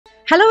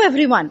Hello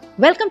everyone.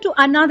 Welcome to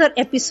another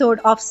episode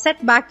of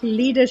Setback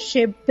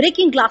Leadership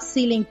Breaking Glass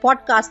Ceiling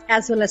podcast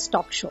as well as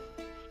talk show.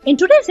 In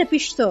today's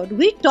episode,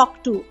 we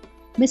talk to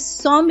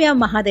Ms. Sowmya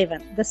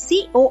Mahadevan, the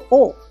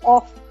COO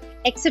of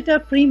Exeter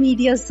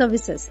Premedia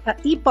Services, an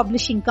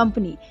ePublishing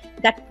company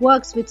that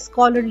works with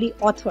scholarly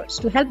authors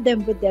to help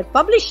them with their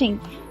publishing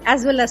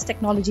as well as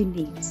technology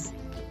needs.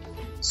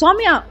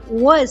 Sowmya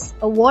was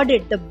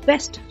awarded the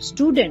best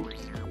student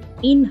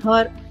in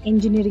her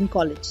engineering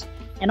college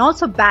and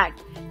also bagged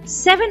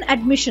 7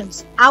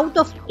 admissions out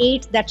of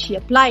 8 that she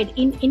applied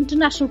in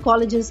international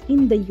colleges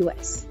in the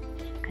US.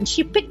 And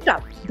she picked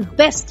up the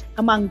best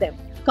among them,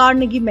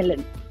 Carnegie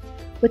Mellon,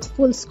 with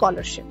full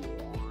scholarship.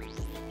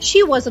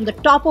 She was on the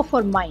top of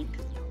her mind.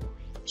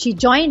 She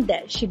joined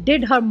there. She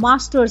did her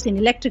master's in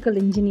electrical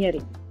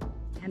engineering.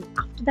 And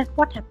after that,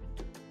 what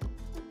happened?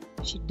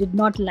 She did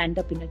not land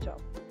up in a job.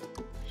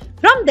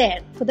 From there,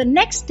 for the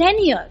next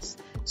 10 years,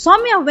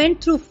 Sowmya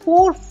went through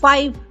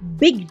 4-5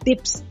 big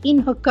dips in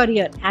her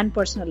career and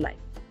personal life.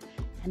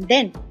 And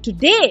then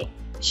today,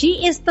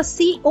 she is the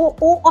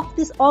COO of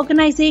this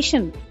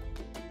organization.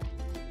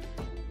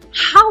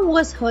 How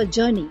was her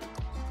journey?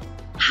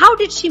 How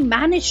did she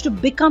manage to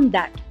become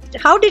that?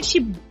 How did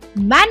she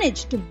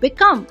manage to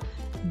become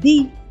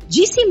the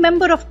GC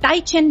member of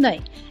TiE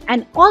Chennai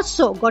and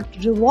also got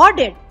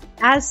rewarded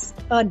as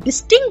a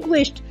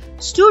distinguished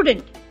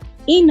student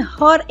in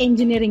her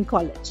engineering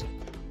college?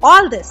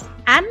 All this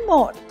and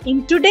more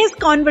in today's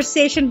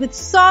conversation with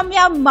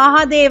Sowmya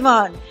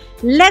Mahadevan.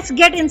 Let's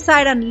get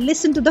inside and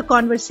listen to the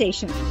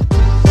conversation.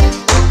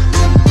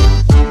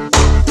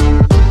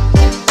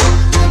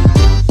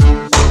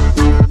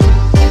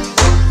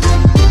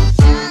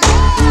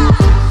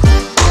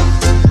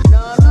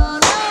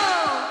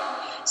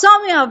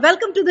 Sowmya,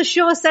 welcome to the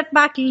show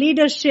Setback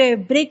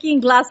Leadership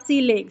Breaking Glass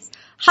Ceilings.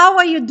 How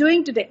are you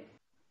doing today?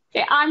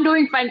 Okay, I'm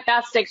doing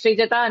fantastic,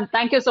 Srijata, and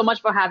thank you so much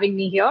for having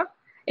me here.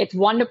 It's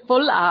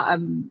wonderful.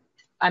 I'm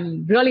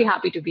really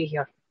happy to be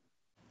here.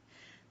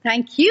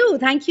 Thank you.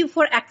 Thank you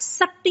for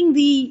accepting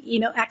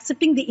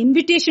the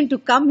invitation to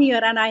come here.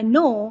 And I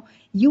know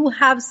you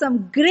have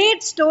some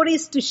great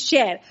stories to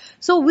share.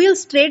 So we'll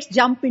straight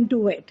jump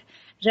into it,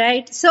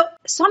 right? So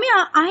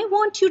Sowmya, I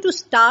want you to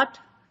start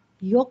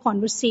your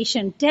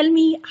conversation. Tell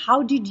me,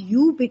 how did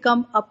you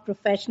become a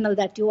professional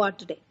that you are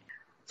today?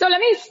 So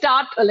let me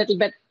start a little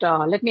bit.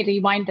 Let me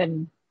rewind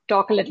and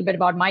talk a little bit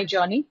about my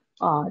journey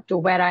to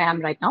where I am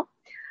right now.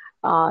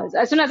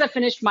 As soon as I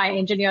finished my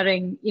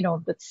engineering,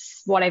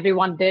 that's what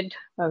everyone did.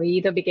 We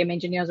either became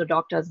engineers or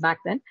doctors back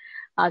then.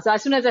 So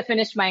as soon as I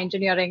finished my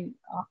engineering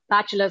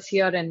bachelor's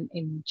here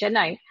in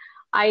Chennai,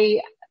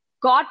 I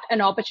got an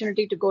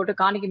opportunity to go to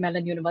Carnegie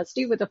Mellon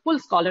University with a full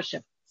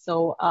scholarship.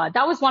 So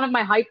that was one of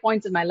my high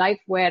points in my life,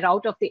 where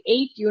out of the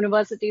 8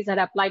 universities that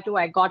I applied to,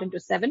 I got into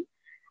 7.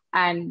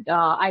 And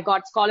I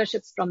got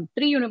scholarships from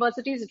 3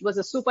 universities. It was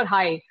a super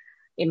high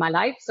in my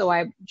life. So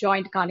I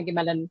joined Carnegie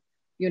Mellon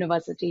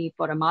University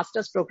for a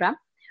master's program,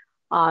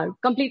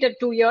 completed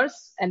 2 years,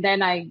 and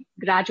then I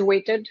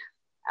graduated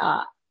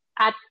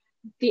at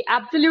the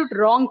absolute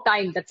wrong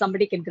time that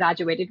somebody can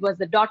graduate. It was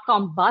the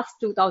dot-com bust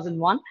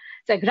 2001.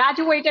 So I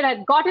graduated,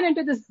 I'd gotten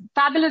into this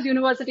fabulous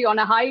university on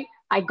a high.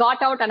 I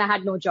got out and I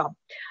had no job.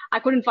 I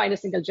couldn't find a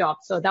single job.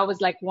 So that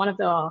was like one of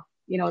the,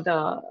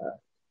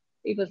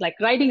 it was like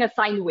riding a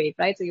sine wave,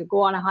 right? So you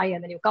go on a high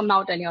and then you come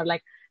out and you're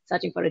like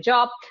searching for a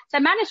job. So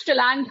I managed to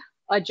land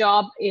a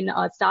job in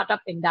a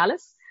startup in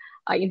Dallas,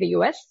 in the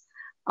US,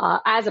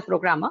 as a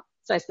programmer.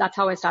 So that's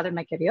how I started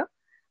my career.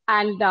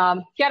 And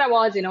here I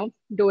was,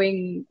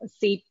 doing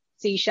C#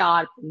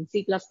 and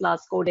C++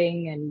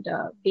 coding and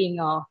being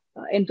a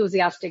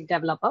enthusiastic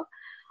developer.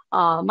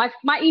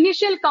 My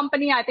initial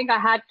company, I think I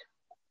had,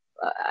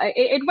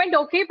 it went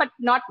okay, but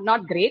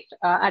not great.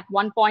 At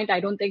one point, I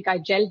don't think I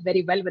gelled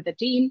very well with the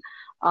team.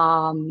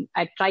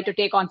 I tried to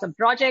take on some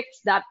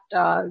projects that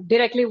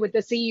directly with the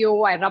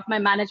CEO. I rubbed my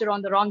manager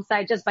on the wrong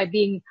side just by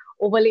being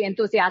overly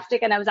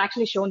enthusiastic, and I was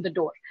actually shown the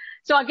door.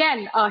 So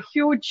again, a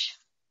huge,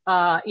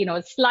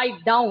 slide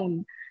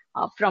down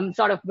from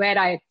sort of where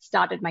I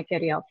started my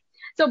career.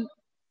 So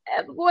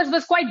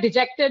was quite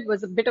dejected,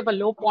 was a bit of a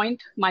low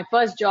point. My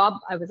first job,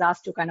 I was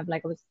asked to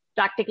I was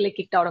practically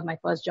kicked out of my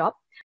first job.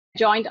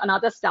 Joined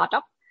another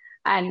startup,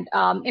 and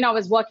I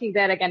was working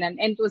there again, an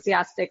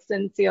enthusiastic,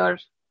 sincere,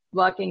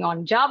 working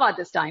on Java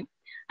this time.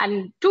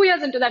 And 2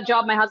 years into that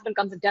job, my husband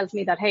comes and tells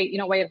me that, hey,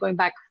 why you're going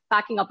back,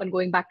 packing up and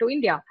going back to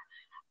India.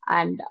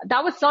 And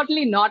that was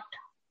certainly not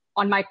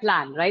on my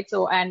plan, right?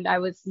 So, and I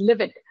was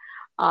livid,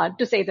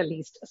 to say the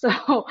least.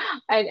 So,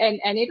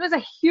 and it was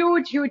a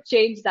huge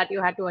change that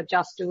you had to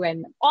adjust to.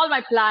 And all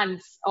my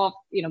plans of,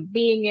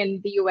 being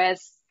in the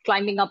US,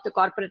 climbing up the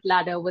corporate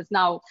ladder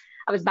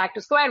I was back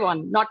to square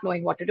one, not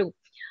knowing what to do.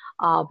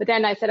 But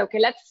then I said, okay,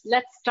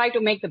 let's try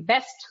to make the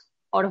best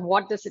out of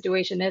what the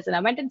situation is. And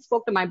I went and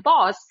spoke to my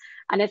boss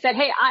and I said,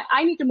 hey,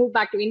 I need to move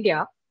back to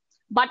India,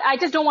 but I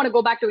just don't want to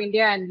go back to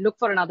India and look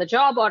for another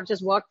job or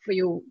just work for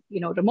you,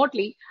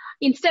 remotely.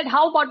 Instead,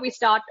 how about we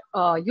start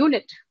a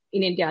unit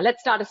in India?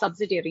 Let's start a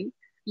subsidiary,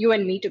 you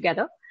and me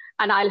together.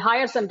 and I'll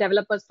hire some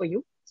developers for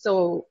you.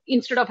 So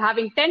instead of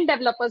having 10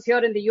 developers here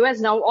in the US,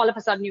 now all of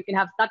a sudden you can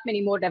have that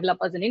many more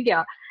developers in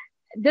India.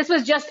 This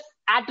was just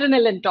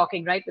adrenaline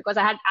talking, right? Because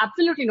I had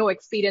absolutely no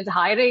experience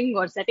hiring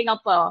or setting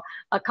up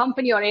a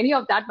company or any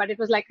of that. But it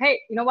was like, hey,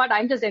 you know what?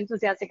 I'm just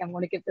enthusiastic. I'm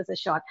going to give this a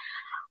shot.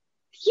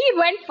 He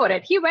went for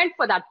it. He went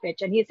for that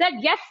pitch and he said,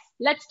 yes,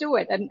 let's do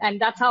it.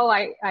 And that's how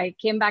I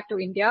came back to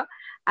India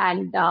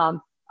and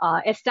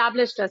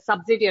established a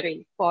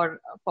subsidiary for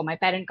my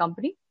parent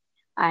company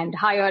and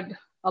hired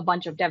a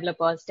bunch of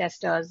developers,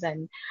 testers,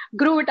 and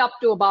grew it up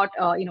to about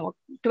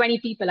 20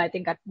 people. I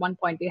think at one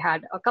point we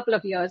had a couple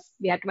of years,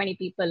 we had 20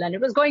 people, and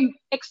it was going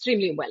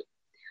extremely well.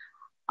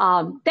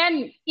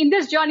 Then in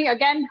this journey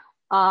again,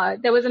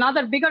 there was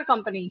another bigger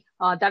company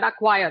that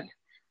acquired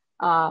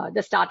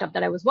the startup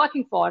that I was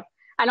working for,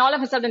 and all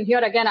of a sudden here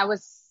again I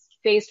was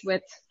faced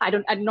with I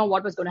didn't know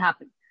what was going to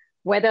happen.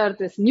 Whether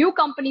this new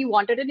company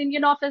wanted an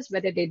Indian office,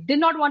 whether they did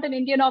not want an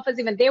Indian office,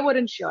 even they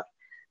weren't sure.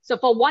 So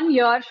for 1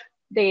 year,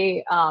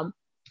 they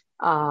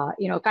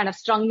kind of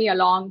strung me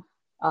along.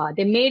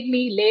 They made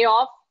me lay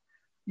off.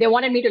 They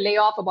wanted me to lay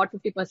off about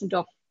 50%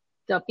 of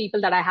the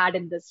people that I had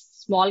in this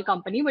small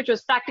company, which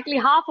was practically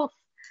half of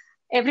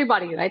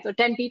everybody, right? So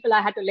 10 people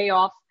I had to lay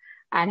off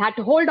and had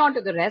to hold on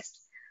to the rest.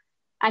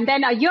 And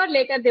then a year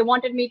later, they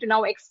wanted me to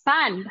now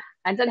expand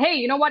and said, hey,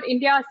 you know what?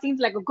 India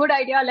seems like a good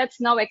idea. Let's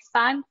now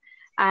expand.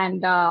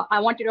 And I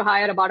want you to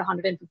hire about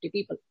 150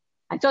 people.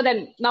 And so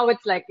then now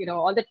it's like,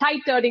 all the tide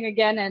turning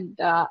again.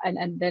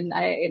 And then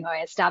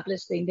I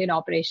established the Indian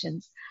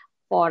operations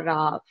for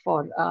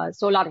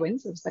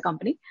SolarWinds, which is the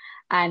company,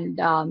 and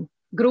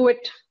grew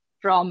it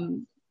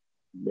from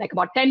like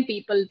about 10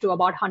 people to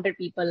about 100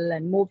 people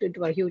and moved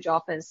into a huge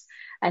office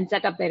and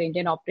set up their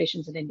Indian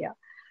operations in India.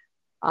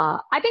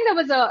 I think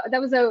that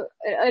was a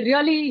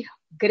really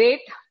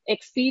great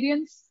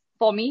experience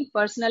for me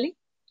personally,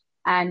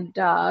 and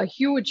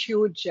huge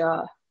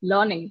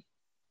learning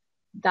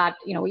that,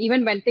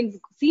 even when things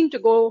seem to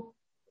go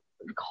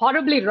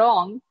horribly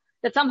wrong,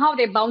 that somehow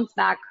they bounce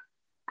back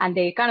and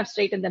they kind of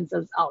straighten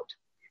themselves out.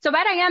 So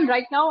where I am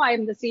right now, I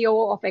am the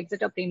CEO of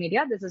Exeter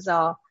Premedia. This is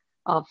a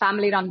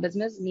family-run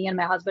business. Me and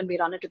my husband, we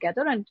run it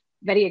together, and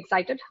very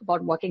excited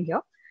about working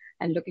here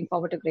and looking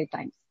forward to great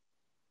times.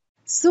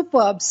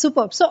 Superb.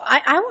 So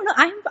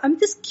I'm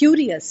just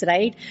curious,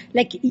 right?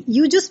 Like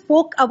you just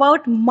spoke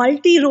about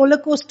multi roller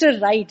coaster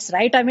rides,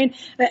 right? I mean,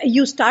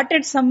 you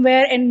started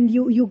somewhere and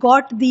you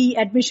got the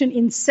admission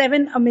in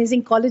 7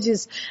 amazing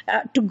colleges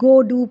to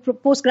go do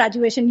post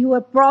graduation. You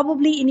were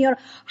probably in your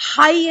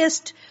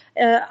highest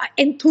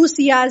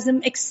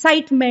enthusiasm,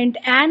 excitement,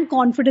 and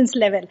confidence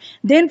level.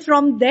 Then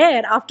from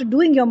there, after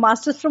doing your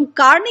master's from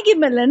Carnegie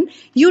Mellon,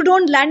 you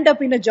don't land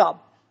up in a job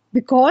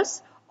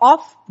because of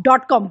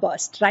 .com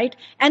burst, right?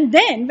 And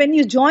then when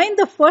you join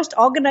the first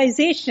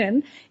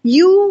organization,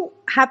 you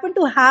happen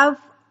to have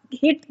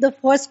hit the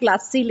first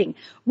glass ceiling,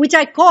 which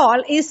I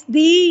call is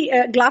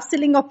the glass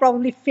ceiling of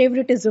probably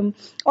favoritism,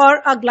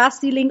 or a glass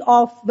ceiling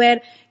of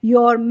where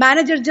your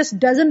manager just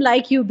doesn't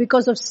like you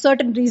because of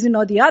certain reason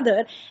or the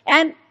other,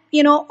 and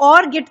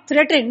or get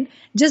threatened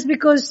just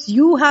because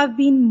you have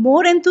been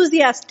more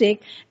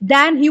enthusiastic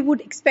than he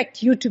would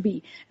expect you to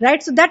be,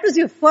 right? So that was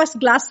your first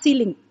glass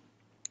ceiling.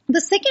 The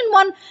second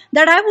one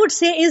that I would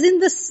say is in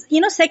this,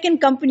 second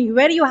company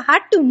where you had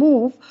to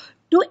move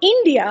to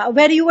India,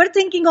 where you were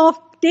thinking of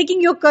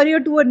taking your career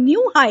to a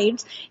new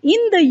heights in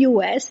the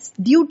US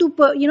due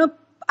to,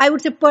 I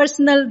would say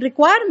personal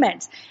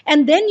requirements.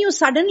 And then you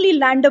suddenly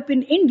land up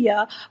in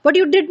India, but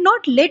you did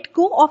not let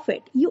go of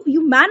it.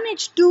 You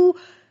managed to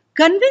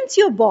convince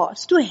your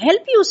boss to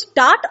help you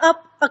start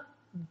up a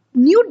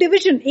new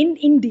division in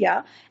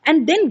India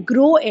and then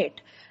grow it.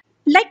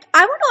 Like,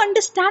 I want to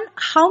understand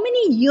how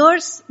many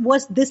years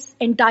was this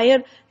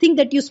entire thing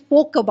that you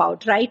spoke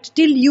about, right?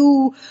 Till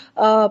you,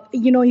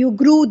 you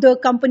grew the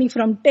company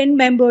from 10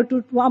 member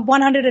to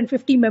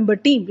 150 member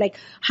team. Like,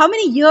 how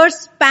many years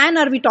span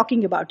are we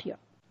talking about here?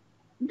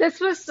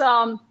 This was,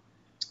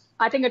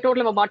 I think, a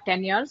total of about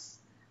 10 years.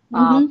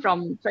 So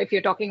if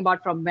you're talking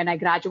about from when I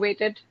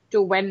graduated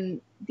to when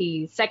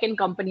the second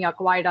company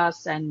acquired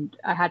us and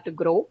I had to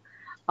grow,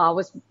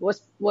 was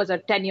a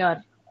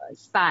 10-year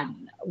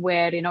span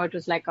where, it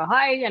was like a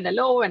high and a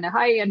low and a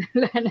high and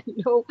a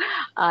low.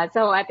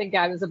 So I think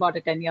I was about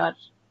a 10-year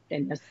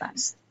span.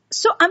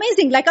 So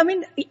amazing. Like, I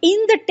mean,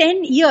 in the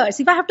 10 years,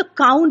 if I have to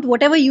count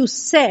whatever you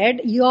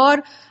said,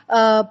 your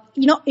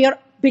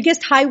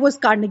biggest high was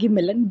Carnegie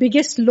Mellon.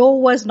 Biggest low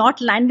was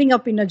not landing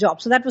up in a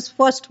job. So that was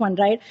first one,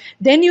 right?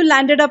 Then you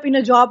landed up in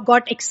a job,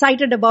 got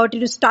excited about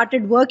it, you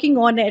started working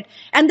on it.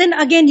 And then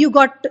again, you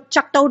got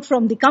chucked out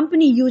from the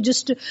company. You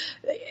just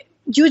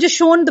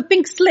shown the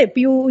pink slip.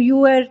 You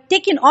were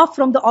taken off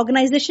from the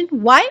organization.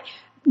 Why?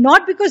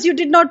 Not because you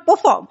did not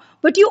perform,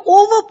 but you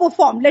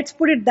overperformed. Let's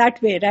put it that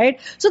way,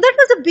 right? So that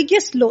was the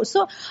biggest low.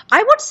 So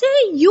I would say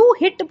you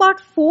hit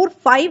about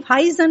 4-5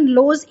 highs and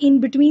lows in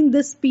between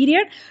this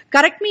period.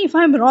 Correct me if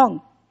I'm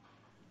wrong.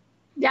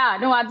 Yeah,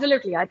 no,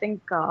 absolutely. I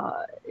think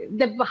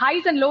the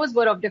highs and lows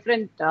were of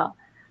different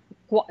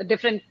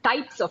different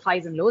types of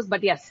highs and lows,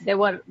 but yes, there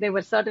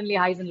were certainly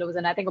highs and lows,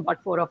 and I think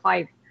about 4 or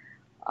 5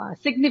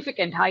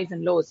 significant highs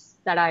and lows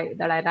that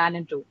I ran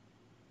into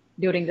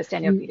during this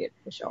tenure period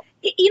for sure.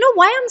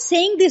 Why I'm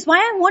saying this, why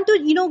I want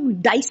to,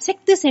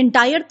 dissect this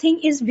entire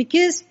thing is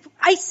because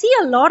I see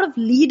a lot of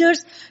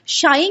leaders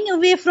shying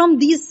away from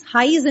these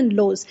highs and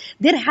lows.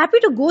 They're happy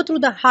to go through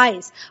the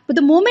highs, but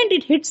the moment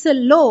it hits a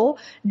low,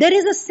 there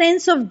is a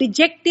sense of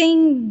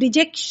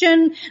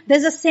dejection,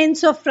 there's a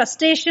sense of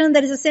frustration,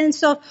 there is a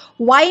sense of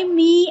why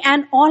me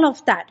and all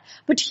of that.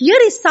 But here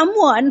is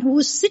someone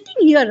who's sitting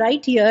here,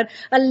 right here,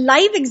 a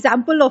live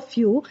example of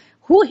you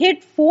who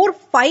hit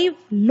 4-5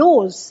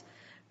 lows.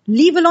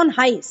 Leave alone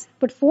highs,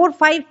 but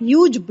 4-5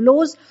 huge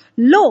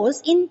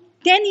lows in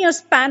 10 years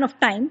span of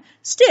time.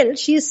 Still,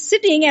 she is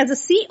sitting as a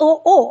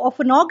COO of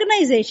an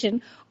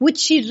organization which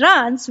she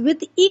runs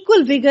with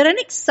equal vigor and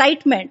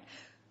excitement.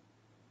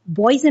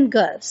 Boys and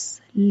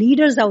girls,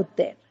 leaders out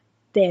there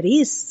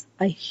is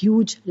a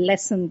huge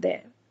lesson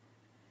there.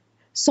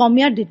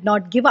 Sowmya did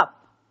not give up,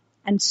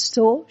 and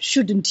so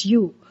shouldn't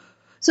you.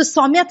 So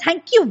Sowmya,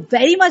 thank you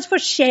very much for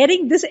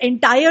sharing this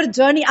entire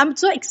journey. I'm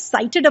so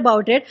excited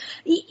about it.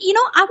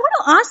 I want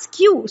to ask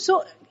you,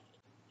 so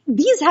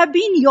these have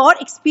been your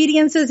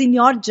experiences in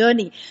your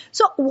journey.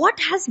 So what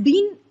has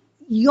been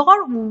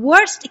your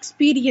worst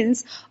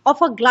experience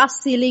of a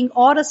glass ceiling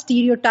or a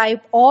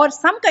stereotype or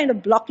some kind of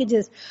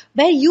blockages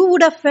where you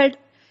would have felt,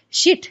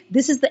 shit,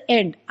 this is the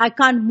end. I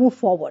can't move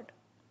forward.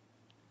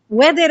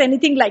 Were there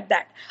anything like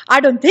that? I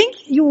don't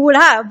think you would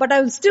have, but I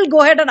will still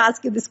go ahead and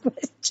ask you this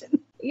question.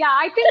 Yeah,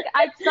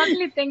 I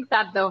certainly think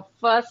that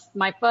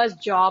my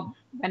first job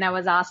when I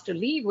was asked to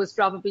leave was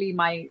probably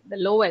the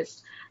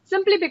lowest,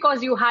 simply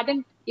because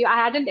I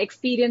hadn't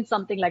experienced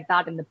something like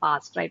that in the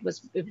past, right?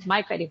 It was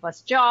my very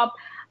first job.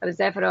 I was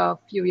there for a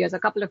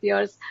couple of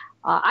years.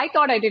 I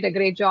thought I did a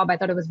great job. I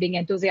thought I was being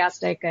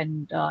enthusiastic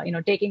and,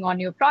 taking on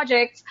new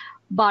projects.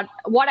 But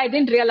what I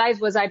didn't realize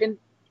was I'd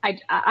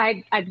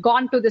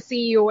gone to the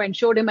CEO and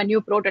showed him a new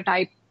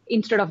prototype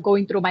instead of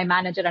going through my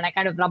manager, and I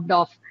kind of rubbed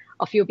off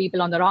a few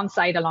people on the wrong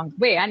side along the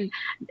way. And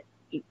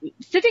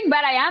sitting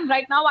where I am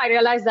right now, I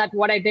realized that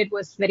what I did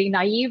was very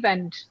naive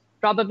and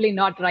probably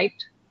not right,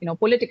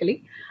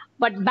 politically.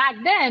 But back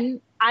then,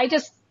 I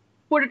just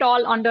put it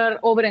all under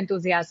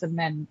over-enthusiasm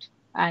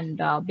and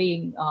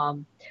being,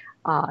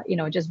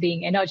 just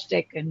being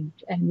energetic and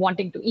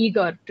wanting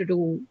eager to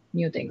do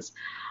new things.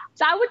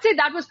 So I would say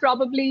that was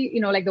probably,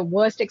 like the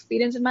worst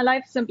experience in my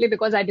life, simply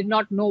because I did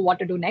not know what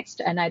to do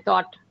next. And I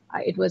thought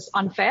it was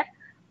unfair.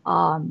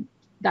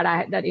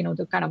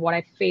 The kind of what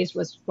I faced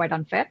was quite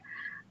unfair.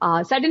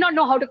 So I did not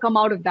know how to come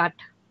out of that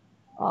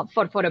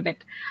for a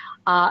bit.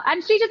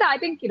 And Srijata, I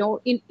think,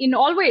 in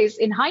always,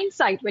 in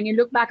hindsight, when you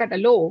look back at a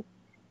low,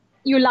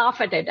 you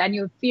laugh at it and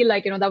you feel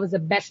like, that was the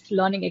best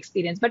learning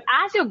experience. But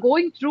as you're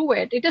going through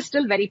it, it is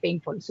still very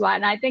painful. So,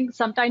 and I think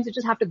sometimes you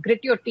just have to grit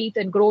your teeth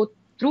and grow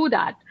through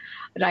that,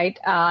 right?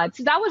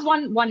 So that was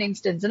one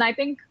instance. And I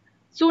think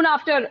soon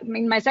after,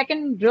 my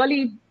second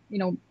really,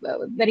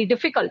 very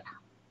difficult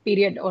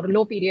period or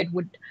low period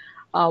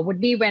would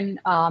be when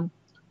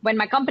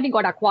my company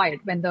got acquired,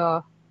 when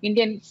the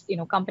Indian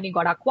company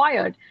got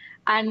acquired,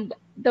 and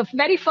the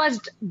very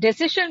first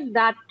decision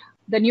that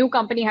the new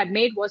company had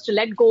made was to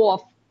let go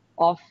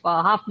of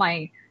half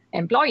my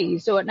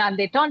employees. So and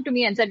they turned to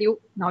me and said,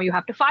 now you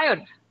have to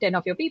fire 10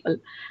 of your people.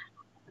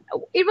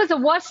 It was the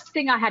worst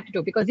thing I had to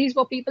do because these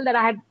were people that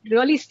I had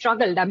really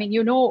struggled. I mean,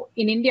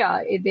 in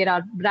India, there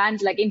are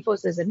brands like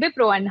Infosys and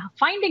Wipro, and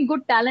finding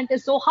good talent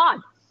is so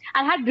hard.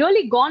 I had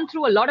really gone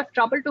through a lot of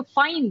trouble to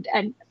find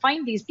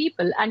these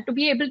people, and to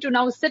be able to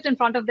now sit in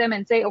front of them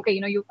and say,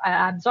 okay,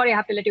 I'm sorry, I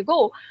have to let you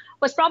go,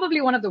 was probably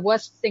one of the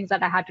worst things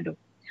that I had to do.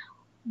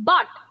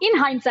 But in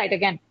hindsight,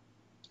 again,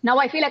 now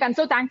I feel like I'm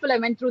so thankful I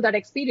went through that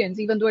experience,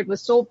 even though it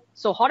was so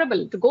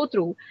horrible to go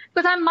through,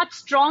 because I'm much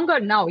stronger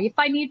now. If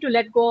I need to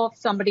let go of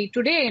somebody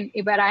today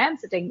where I am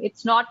sitting,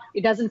 it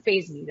doesn't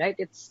faze me, right?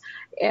 It's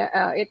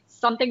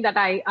something that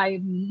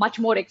I'm much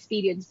more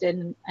experienced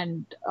in.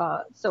 And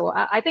so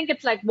I think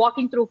it's like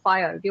walking through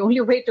fire. The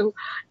only way to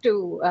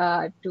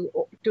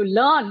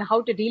learn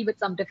how to deal with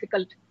some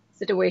difficult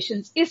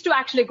situations is to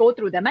actually go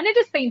through them. And it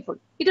is painful.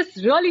 It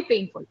is really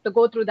painful to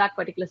go through that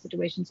particular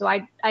situation. So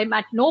I'm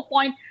at no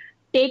point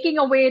taking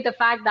away the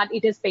fact that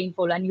it is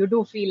painful and you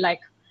do feel like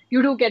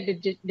you do get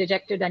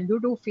dejected and you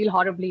do feel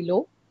horribly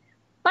low,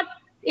 but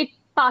it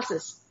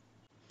passes.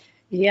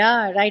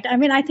 Yeah, right. I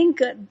mean, I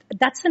think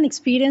that's an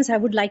experience I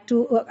would like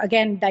to,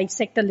 again,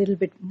 dissect a little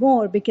bit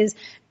more, because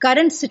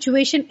current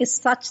situation is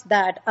such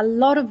that a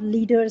lot of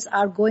leaders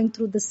are going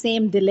through the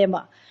same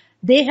dilemma.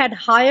 They had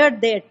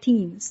hired their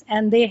teams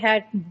and they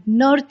had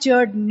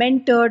nurtured,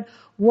 mentored,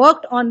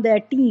 worked on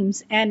their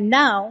teams, and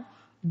now,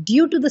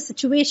 due to the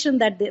situation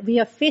that we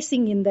are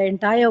facing in the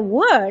entire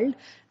world,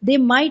 they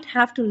might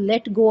have to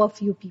let go of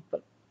few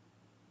people.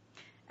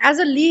 As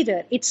a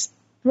leader, it's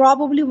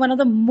probably one of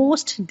the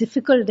most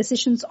difficult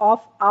decisions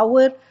of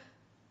our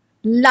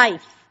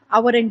life.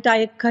 our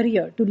entire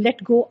career to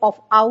let go of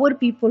our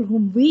people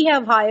whom we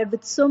have hired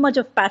with so much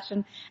of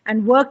passion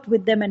and worked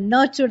with them and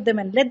nurtured them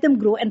and let them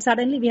grow, and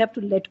suddenly we have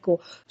to let go.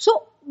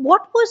 So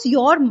what was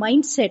your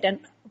mindset, and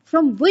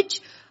from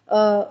which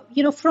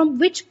from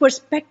which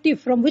perspective,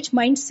 from which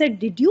mindset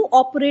did you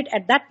operate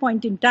at that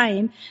point in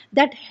time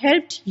that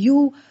helped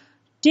you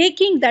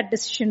taking that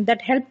decision,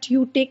 that helped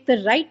you take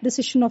the right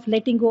decision of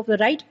letting go of the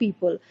right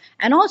people,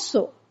 and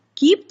also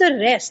keep the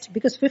rest,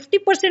 because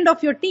 50%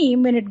 of your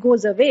team, when it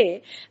goes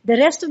away, the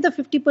rest of the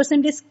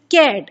 50% is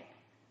scared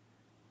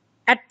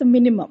at the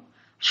minimum.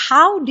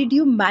 How did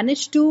you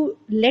manage to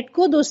let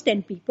go those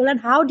 10 people, and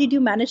how did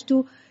you manage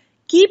to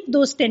keep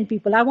those 10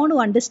 people? I want to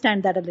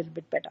understand that a little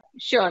bit better.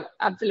 Sure,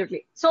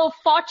 absolutely. So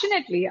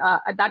fortunately,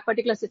 at that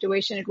particular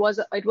situation, it was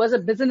a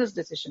business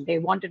decision. They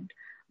wanted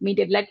me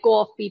to let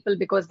go of people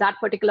because that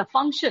particular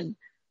function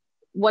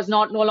was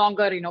no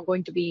longer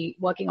going to be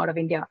working out of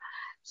India.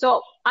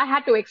 So I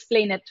had to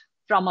explain it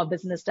from a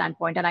business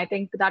standpoint, and I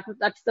think that's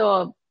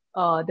the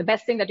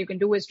best thing that you can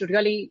do is to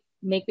really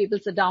make people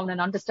sit down and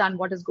understand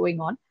what is going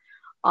on.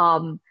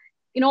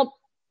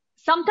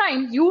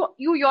 Sometimes you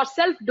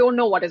yourself don't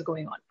know what is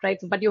going on, right?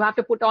 But you have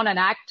to put on an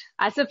act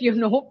as if you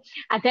know,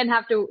 and then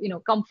have to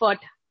comfort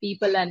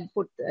people and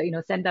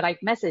send the right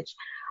message.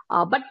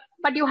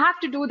 But you have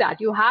to do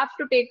that. You have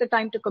to take the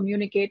time to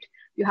communicate.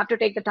 You have to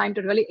take the time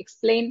to really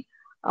explain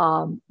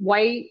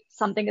why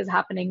something is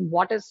happening,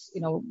 what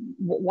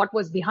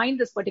was behind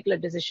this particular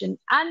decision.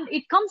 And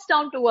it comes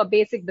down to a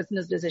basic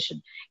business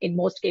decision in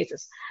most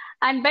cases.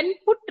 And when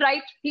put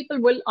right, people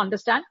will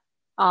understand.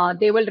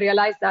 They will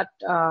realize that,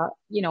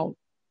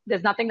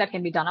 there's nothing that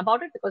can be done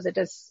about it, because it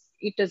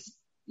is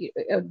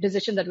a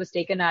decision that was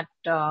taken at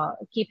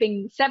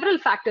keeping several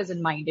factors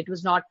in mind. It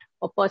was not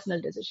a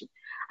personal decision.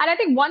 And I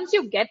think once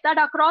you get that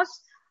across,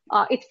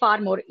 it's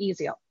far more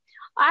easier.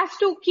 As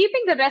to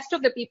keeping the rest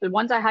of the people,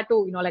 once I had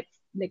to,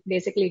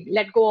 basically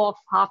let go of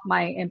half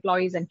my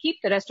employees and keep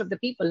the rest of the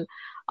people,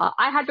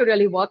 I had to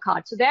really work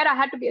hard. So there I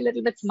had to be a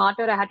little bit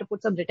smarter. I had to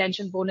put some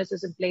retention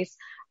bonuses in place,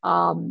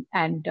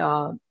 and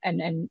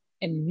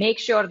make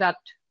sure that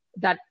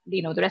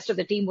the rest of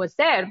the team was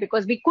there,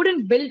 because we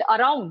couldn't build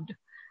around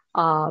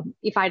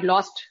if I'd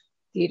lost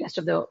the rest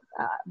of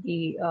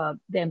the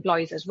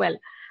employees as well.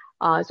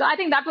 So I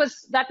think that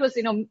was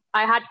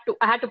I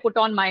had to put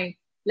on my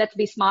let's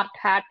be smart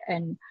hat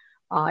and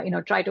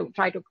try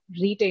to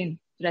retain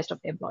the rest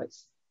of the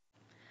employees.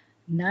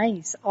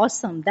 Nice.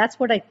 Awesome. That's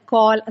what I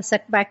call a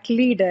setback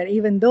leader.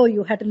 Even though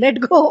you had to let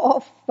go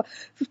of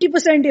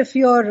 50% of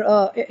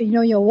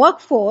your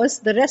workforce,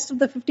 the rest of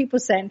the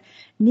 50%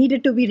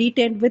 needed to be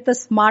retained with a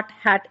smart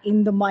hat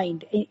in the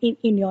mind,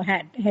 in your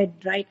head,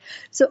 right?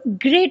 So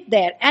great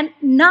there. And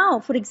now,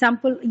 for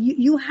example,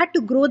 you had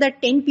to grow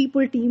that 10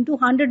 people team to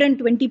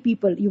 120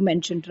 people, you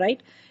mentioned,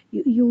 right?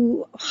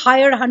 You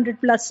hired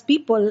 100 plus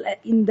people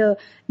in the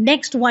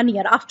next 1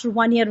 year, after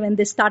 1 year, when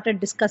they started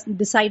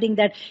deciding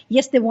that,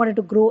 yes, they wanted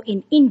to grow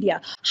in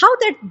India.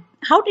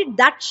 How did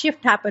that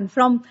shift happen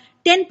from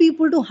 10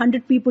 people to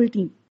 100 people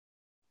team?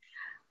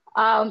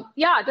 There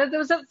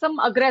was some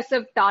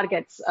aggressive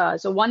targets.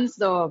 So once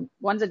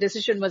the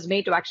decision was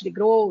made to actually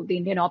grow the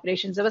Indian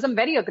operations, there were some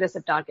very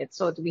aggressive targets.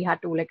 So we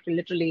had to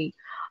literally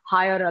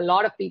hire a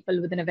lot of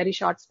people within a very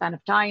short span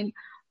of time.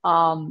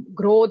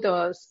 Grow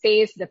the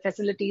space, the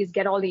facilities,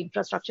 get all the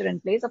infrastructure in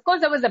place. Of course,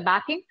 there was the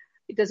backing,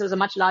 because it was a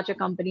much larger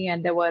company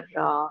and there were,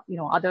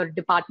 other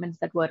departments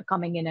that were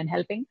coming in and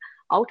helping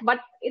out. But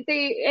at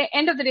the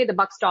end of the day, the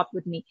buck stopped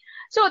with me.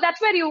 So that's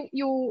where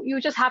you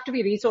just have to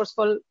be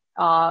resourceful.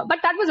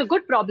 But that was a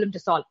good problem to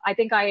solve. I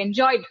think I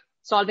enjoyed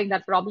solving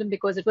that problem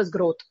because it was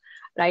growth,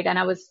 right? And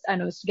I was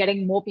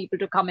getting more people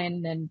to come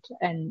in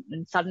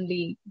and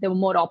suddenly there were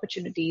more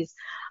opportunities.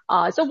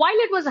 So while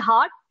it was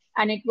hard,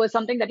 and it was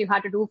something that you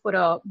had to do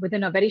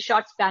within a very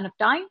short span of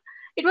time,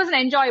 it was an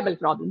enjoyable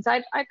problem. So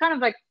I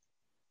kind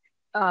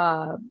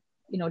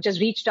of just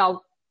reached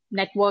out,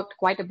 networked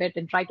quite a bit,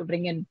 and tried to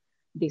bring in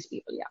these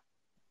people. Yeah.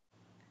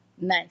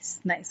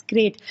 Nice,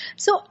 great.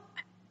 So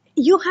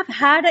you have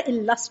had an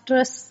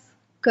illustrious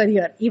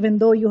career, even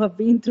though you have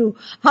been through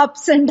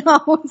ups and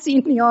downs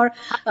in your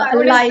I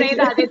wouldn't life. say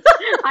that.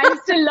 I'm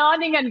still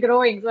learning and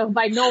growing, so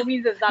by no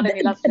means is that an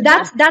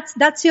illustrious.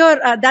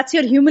 That's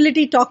your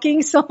humility talking,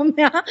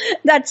 Sowmya.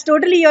 That's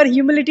totally your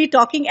humility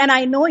talking, and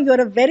I know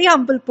you're a very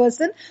humble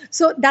person,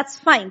 so that's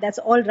fine. That's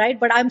all right.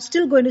 But I'm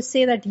still going to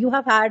say that you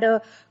have had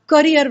a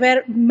career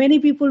where many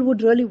people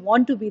would really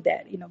want to be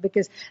there,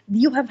 because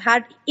you have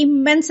had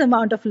immense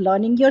amount of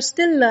learning. You're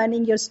still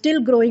learning. You're still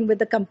growing with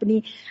the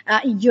company.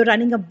 You're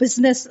running a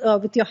business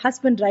with your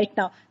husband right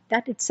now.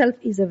 That itself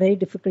is a very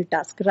difficult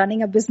task,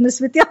 running a business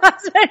with your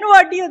husband.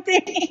 What do you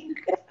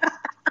think?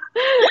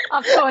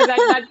 Of course,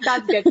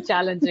 that gets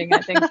challenging.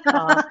 I think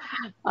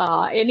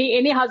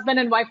any husband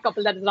and wife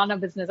couple that run a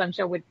business, I'm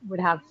sure would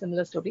have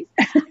similar stories.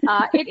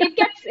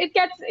 It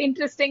gets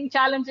interesting,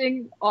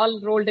 challenging, all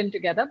rolled in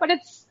together. But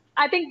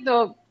I think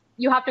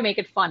you have to make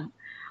it fun,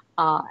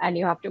 and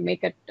you have to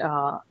make it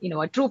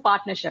a true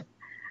partnership,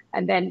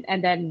 and then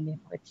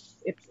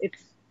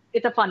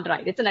it's a fun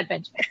ride. It's an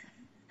adventure.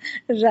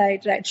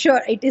 Right, right.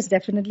 Sure, it is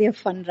definitely a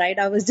fun ride.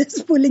 I was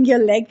just pulling your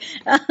leg,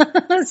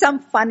 some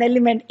fun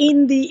element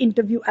in the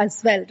interview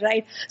as well,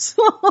 right?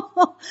 So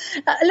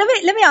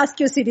let me ask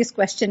you a serious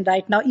question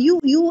right now.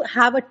 You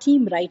have a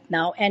team right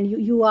now, and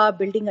you are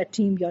building a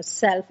team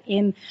yourself.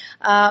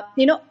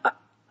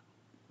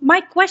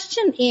 My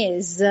question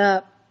is.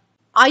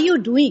 Are you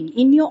doing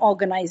in your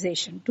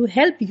organization to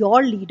help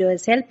your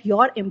leaders, help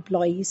your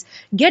employees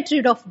get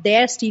rid of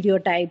their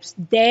stereotypes,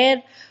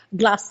 their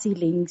glass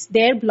ceilings,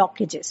 their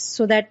blockages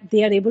so that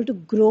they are able to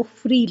grow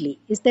freely?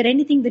 Is there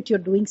anything that you're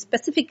doing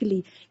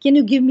specifically? Can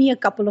you give me a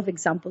couple of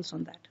examples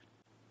on that?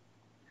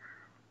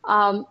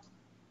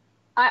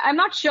 I'm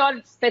not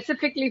sure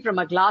specifically from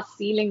a glass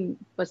ceiling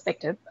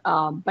perspective,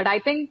 but I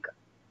think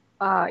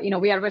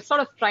we're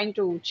sort of trying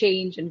to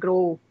change and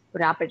grow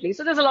rapidly.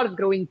 So there's a lot of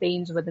growing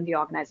pains within the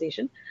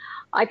organization.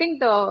 I think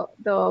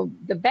the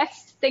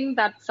best thing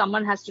that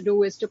someone has to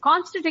do is to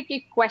constantly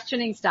keep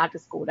questioning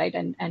status quo, right?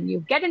 And you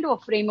get into a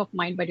frame of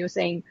mind where you're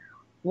saying,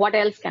 what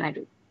else can I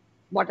do?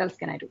 What else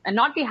can I do? And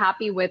not be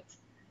happy with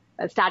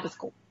status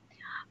quo.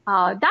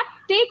 That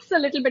takes a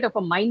little bit of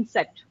a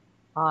mindset.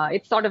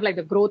 It's sort of like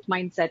the growth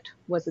mindset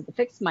versus the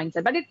fixed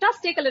mindset, but it does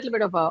take a little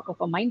bit of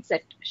a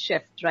mindset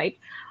shift, right?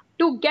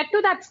 To get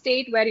to that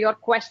state where you're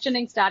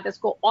questioning status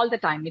quo all the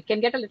time. It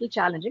can get a little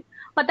challenging,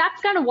 but that's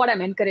kind of what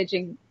I'm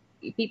encouraging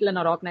people in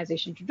our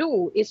organization to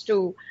do, is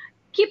to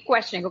keep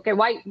questioning, okay,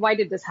 why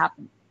did this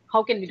happen?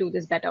 How can we do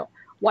this better?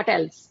 What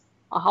else?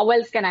 How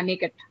else can I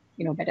make it,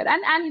 better?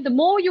 And the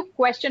more you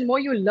question, more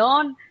you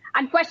learn.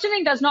 And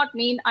questioning does not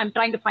mean I'm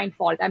trying to find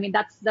fault. I mean,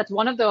 that's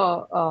one of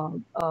the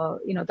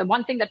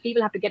one thing that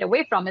people have to get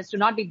away from, is to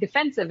not be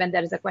defensive when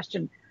there is a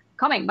question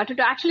coming, but to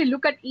actually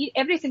look at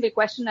every single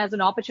question as an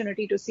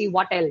opportunity to see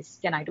what else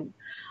can I do.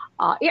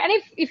 And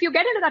if you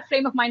get into that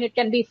frame of mind, it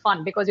can be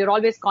fun because you're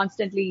always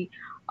constantly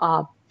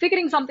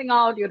figuring something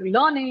out, you're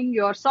learning,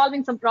 you're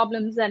solving some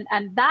problems, and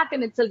that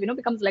in itself,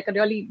 becomes like a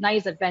really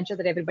nice adventure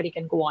that everybody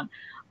can go on.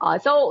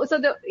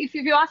 If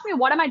you ask me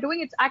what am I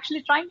doing, it's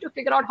actually trying to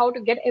figure out how to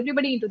get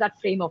everybody into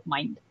that frame of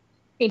mind,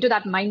 into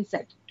that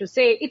mindset to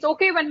say it's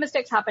okay when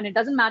mistakes happen, it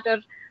doesn't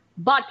matter,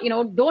 but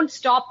don't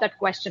stop that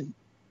question.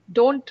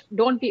 Don't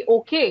be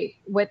okay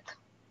with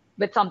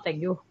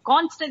something. You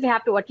constantly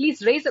have to at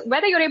least raise it.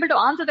 Whether you're able to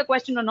answer the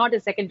question or not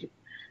is secondary,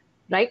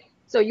 right?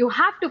 So you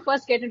have to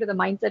first get into the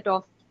mindset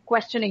of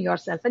questioning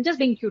yourself and just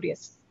being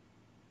curious.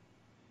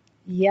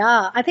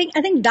 Yeah, I think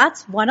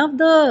that's one of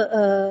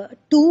the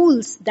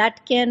tools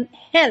that can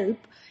help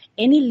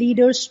any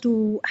leaders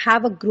to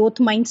have a growth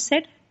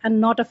mindset and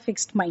not a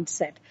fixed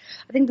mindset.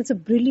 I think that's a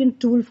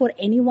brilliant tool for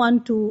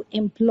anyone to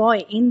employ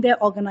in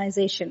their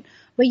organization,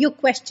 where you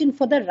question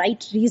for the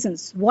right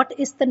reasons. What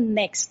is the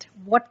next?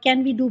 What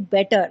can we do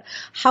better?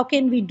 How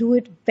can we do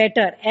it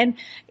better? And,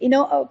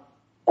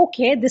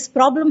 okay, this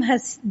problem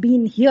has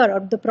been here,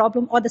 or the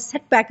problem or the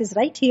setback is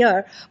right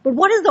here, but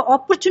what is the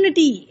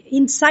opportunity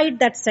inside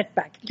that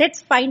setback?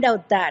 Let's find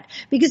out that,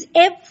 because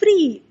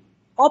every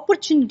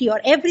opportunity or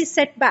every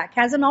setback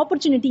has an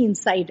opportunity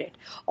inside it.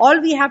 All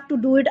we have to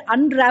do is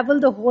unravel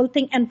the whole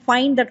thing and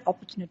find that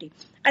opportunity.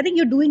 I think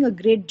you're doing a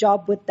great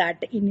job with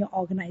that in your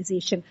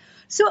organization.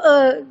 So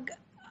I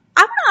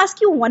want to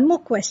ask you one more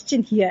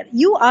question here.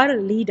 You are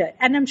a leader,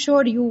 and I'm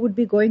sure you would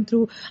be going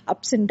through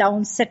ups and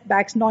downs,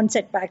 setbacks,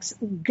 non-setbacks,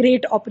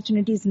 great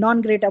opportunities,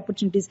 non-great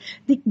opportunities.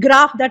 The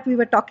graph that we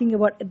were talking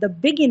about at the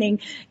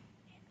beginning,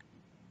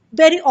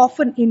 very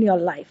often in your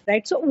life,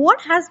 right? So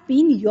what has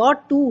been your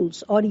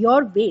tools or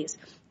your ways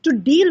to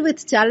deal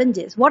with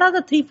challenges? What are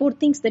the 3-4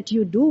 things that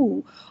you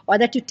do or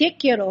that you take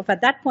care of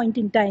at that point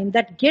in time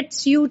that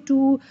gets you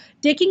to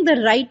taking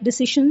the right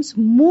decisions,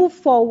 move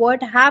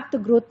forward, have the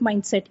growth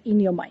mindset in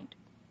your mind?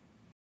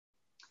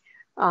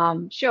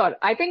 Sure.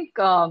 I think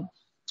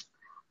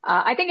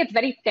it's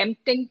very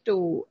tempting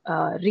to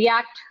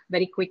react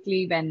very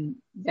quickly when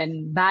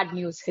bad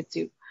news hits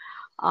you.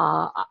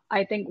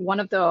 I think one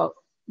of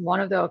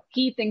the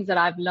key things that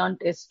I've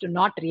learned is to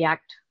not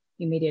react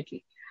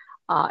immediately.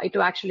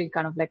 To actually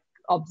kind of like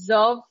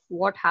observe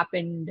what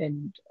happened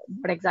and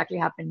what exactly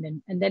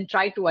happened, and then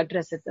try to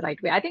address it the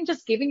right way. I think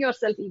just giving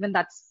yourself even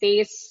that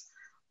space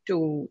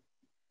to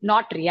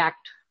not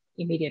react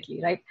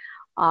immediately, right,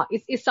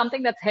 is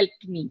something that's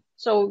helped me.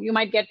 So you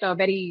might get a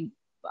very,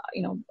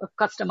 a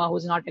customer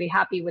who's not very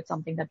happy with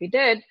something that we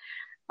did.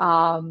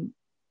 And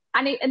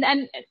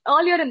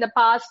earlier in the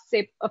past,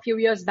 say a few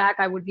years back,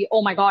 I would be,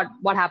 oh my God,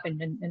 what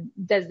happened? And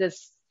there's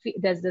this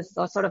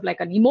sort of like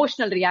an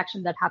emotional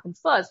reaction that happens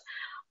first.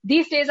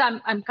 These days,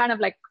 I'm kind of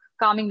like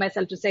calming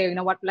myself to say, you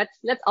know what, let's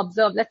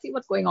observe, let's see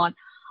what's going on,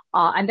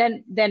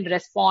 and then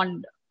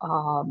respond.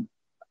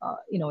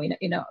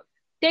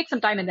 Take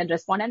some time and then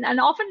respond. And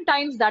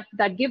oftentimes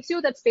that gives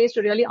you that space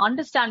to really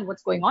understand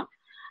what's going on,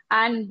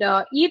 and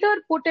either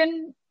put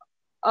in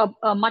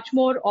a much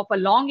more of a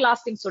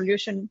long-lasting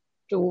solution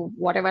to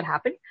whatever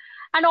happened,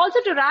 and also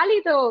to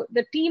rally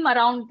the team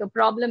around the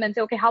problem and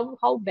say, okay,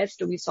 how best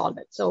do we solve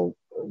it? So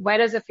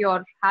whereas if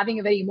you're having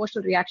a very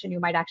emotional reaction, you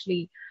might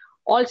actually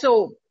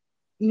also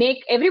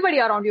make everybody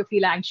around you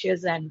feel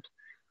anxious and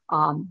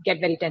get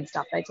very tensed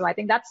up, right? So I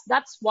think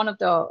that's one of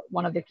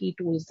the key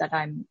tools that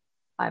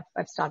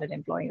I've started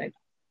employing right now.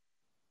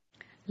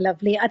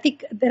 Lovely. I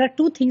think there are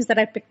two things that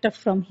I picked up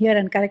from here,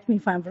 and correct me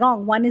if I'm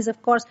wrong. One is,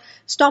 of course,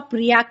 stop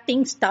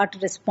reacting, start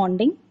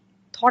responding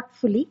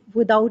thoughtfully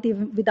without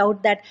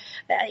that,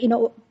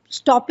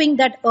 stopping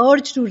that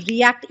urge to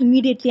react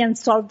immediately and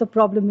solve the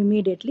problem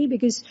immediately,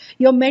 because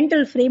your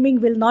mental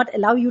framing will not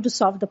allow you to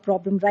solve the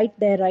problem right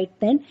there, right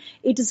then.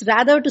 It is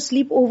rather to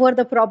sleep over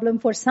the problem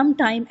for some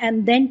time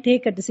and then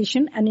take a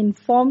decision, an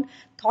informed,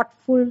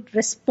 thoughtful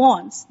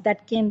response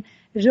that can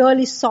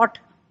really sort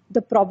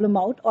the problem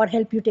out or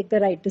help you take the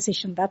right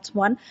decision. That's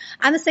one.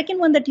 And the second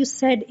one that you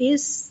said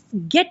is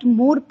get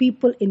more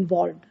people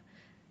involved.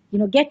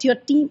 Get your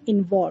team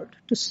involved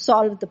to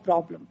solve the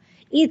problem.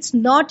 It's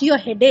not your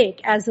headache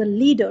as a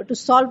leader to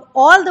solve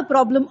all the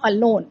problem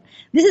alone.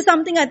 This is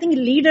something I think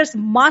leaders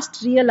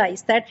must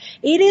realize, that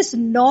it is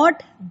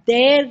not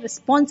their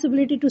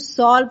responsibility to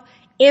solve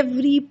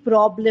every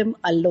problem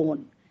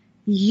alone.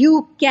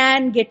 You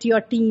can get your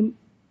team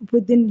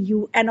within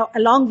you and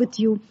along with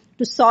you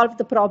to solve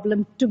the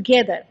problem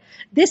together.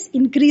 This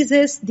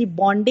increases the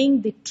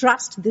bonding, the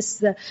trust.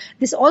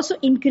 This also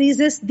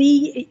increases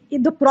the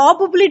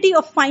probability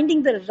of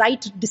finding the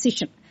right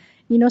decision.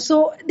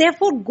 So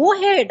therefore, go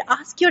ahead,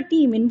 ask your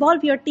team,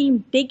 involve your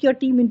team, take your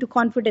team into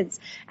confidence,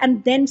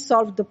 and then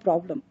solve the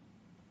problem.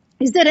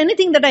 Is there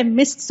anything that I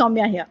missed,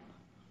 Sowmya, here?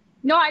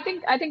 No, I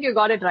think you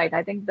got it right.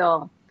 I think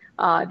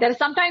there is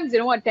sometimes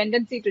a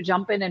tendency to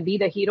jump in and be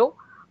the hero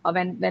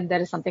when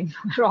there is something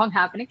wrong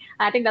happening.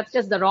 I think that's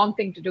just the wrong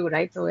thing to do,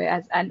 right? So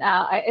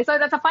so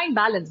that's a fine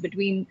balance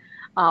between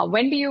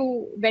when do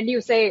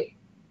you say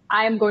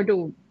I am going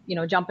to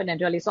jump in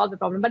and really solve the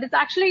problem, but it's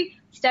actually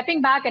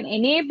stepping back and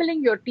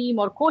enabling your team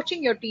or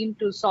coaching your team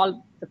to solve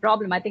the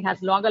problem. I think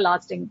has longer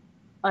lasting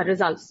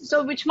results.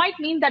 So which might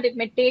mean that it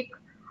may take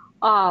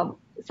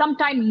some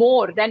time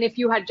more than if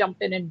you had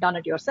jumped in and done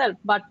it yourself.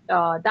 But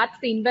that's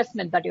the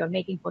investment that you're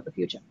making for the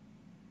future.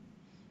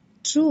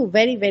 True,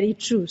 very, very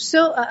true.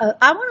 So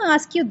I want to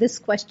ask you this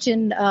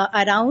question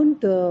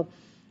around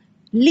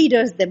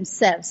leaders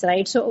themselves,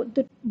 right? So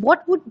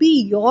what would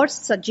be your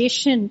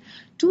suggestion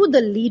to the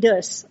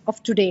leaders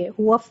of today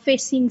who are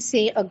facing,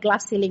 say, a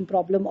glass ceiling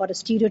problem or a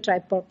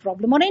stereotype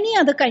problem or any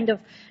other kind of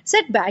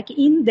setback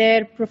in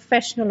their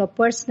professional or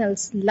personal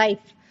life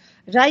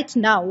right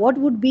now? What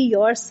would be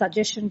your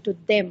suggestion to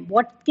them?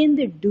 What can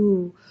they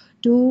do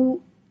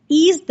to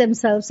ease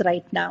themselves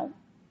right now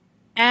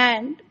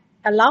and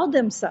allow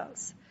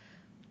themselves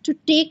to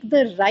take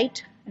the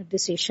right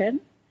decision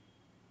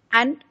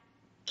and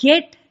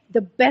get the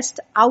best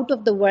out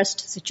of the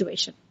worst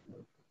situation?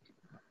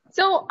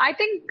 So I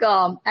think,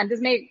 and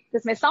this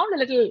may sound a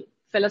little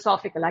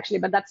philosophical actually,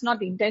 but that's not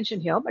the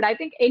intention here. But I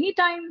think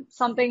anytime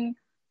something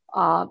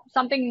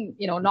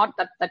not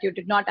that you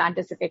did not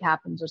anticipate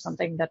happens, or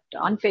something that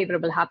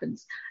unfavorable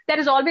happens, there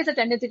is always a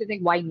tendency to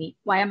think, why me?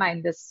 Why am I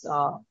in this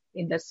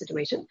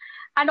situation?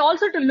 And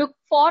also to look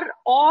for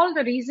all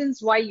the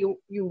reasons why you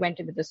went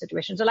into this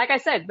situation. So like I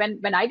said,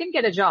 when I didn't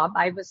get a job,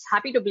 I was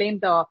happy to blame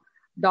the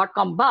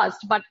 .com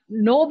bust, but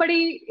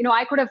nobody,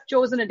 I could have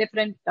chosen a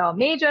different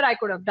major. I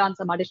could have done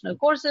some additional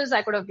courses.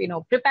 I could have,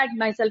 prepared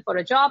myself for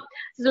a job.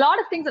 There's a lot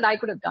of things that I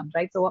could have done,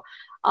 right? So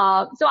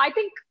I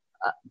think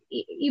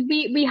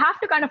we have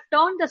to kind of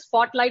turn the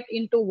spotlight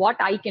into what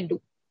I can do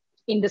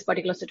in this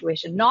particular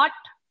situation, not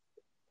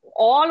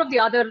all of the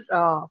other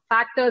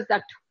factors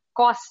that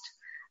cost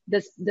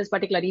this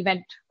particular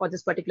event or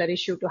this particular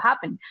issue to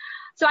happen.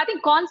 So I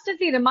think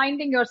constantly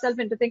reminding yourself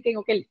into thinking,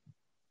 okay,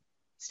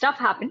 stuff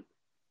happened,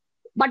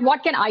 but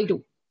what can I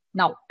do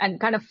now? And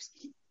kind of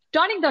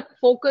turning the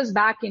focus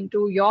back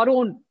into your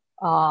own,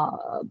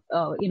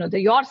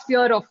 your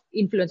sphere of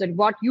influence and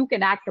what you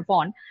can act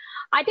upon.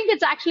 I think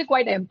it's actually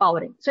quite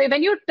empowering. So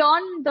when you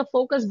turn the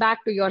focus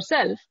back to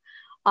yourself,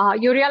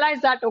 you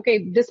realize that, okay,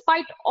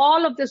 despite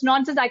all of this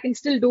nonsense, I can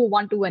still do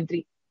 1, 2, and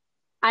 3.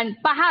 And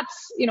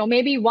perhaps,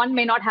 maybe one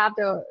may not have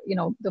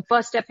the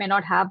first step may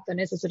not have the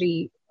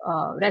necessary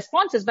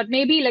responses, but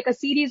maybe like a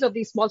series of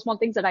these small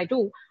things that I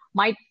do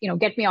might,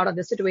 get me out of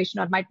this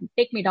situation or might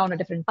take me down a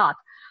different path.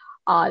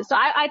 So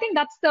I think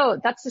that's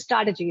the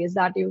strategy, is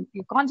that you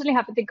constantly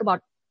have to think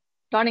about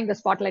turning the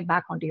spotlight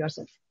back onto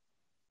yourself.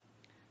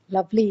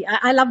 Lovely.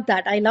 I love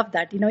that.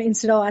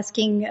 Instead of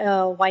asking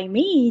why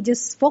me,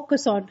 just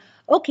focus on,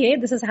 okay,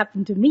 this has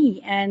happened to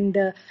me.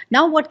 And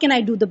now what can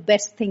I do the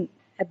best thing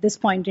at this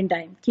point in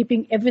time?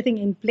 Keeping everything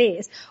in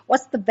place.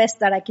 What's the best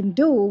that I can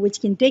do,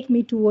 which can take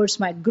me towards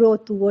my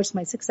growth, towards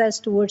my success,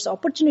 towards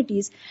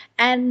opportunities,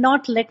 and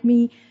not let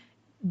me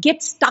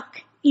get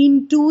stuck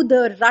into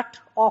the rut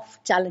of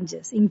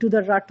challenges, into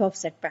the rut of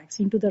setbacks,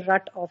 into the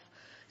rut of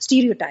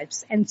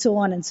stereotypes, and so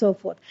on and so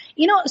forth.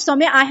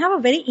 Sowmya, I have a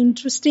very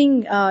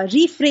interesting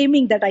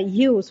reframing that I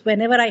use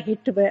whenever I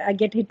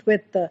get hit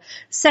with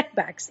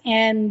setbacks.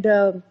 And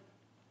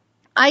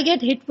I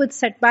get hit with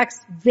setbacks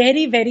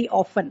very, very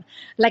often.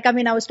 Like, I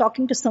mean, I was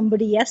talking to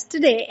somebody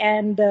yesterday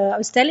and I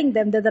was telling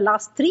them that the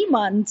last 3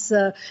 months,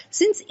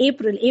 since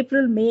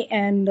April, May,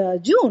 and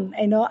June,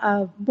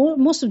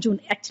 most of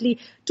June, actually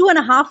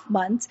 2.5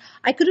 months,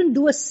 I couldn't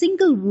do a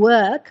single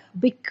work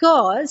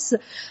because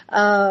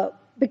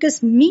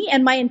me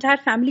and my entire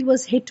family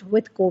was hit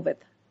with COVID.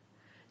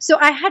 So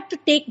I had to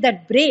take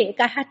that break.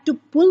 I had to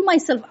pull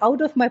myself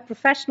out of my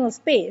professional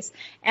space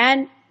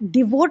and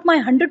devote my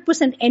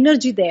 100%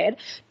 energy there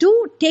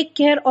to take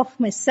care of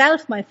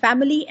myself, my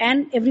family,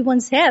 and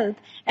everyone's health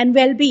and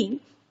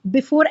well-being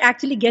before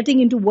actually getting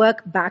into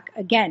work back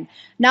again.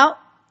 Now,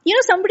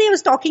 somebody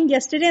was talking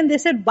yesterday and they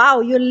said,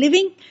 wow, you're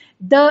living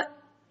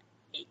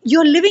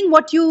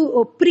what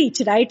you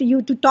preach, right?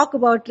 You to talk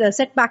about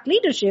setback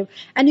leadership,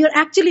 and you're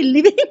actually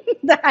living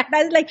that.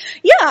 I was like,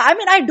 yeah, I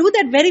mean, I do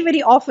that very,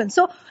 very often.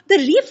 So the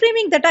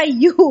reframing that I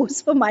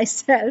use for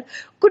myself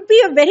could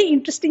be a very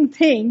interesting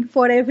thing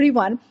for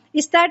everyone,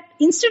 is that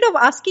instead of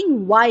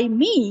asking why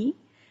me,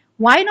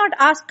 why not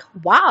ask,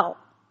 wow,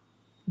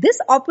 this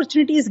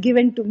opportunity is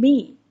given to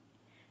me.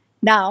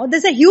 Now,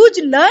 there's a huge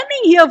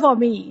learning here for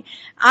me.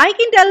 I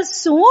can tell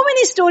so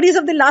many stories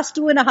of the last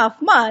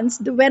 2.5 months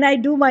when I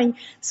do my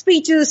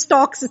speeches,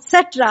 talks,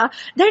 etc.,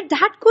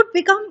 that could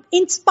become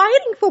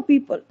inspiring for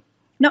people.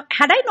 Now,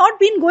 had I not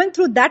been going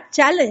through that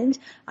challenge,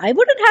 I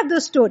wouldn't have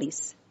those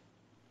stories.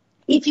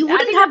 If you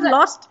wouldn't have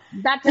lost...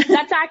 That's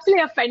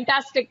actually a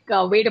fantastic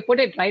way to put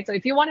it, right? So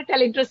if you want to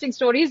tell interesting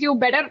stories, you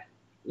better,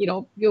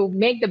 you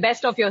make the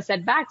best of your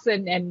setbacks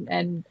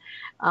and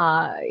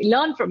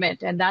learn from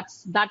it. And that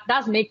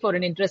does make for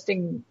an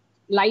interesting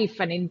life,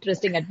 an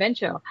interesting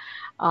adventure.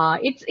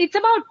 It's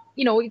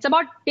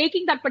about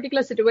taking that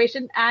particular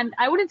situation, and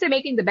I wouldn't say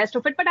making the best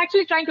of it, but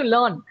actually trying to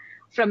learn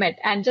from it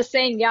and just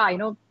saying,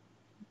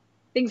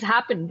 things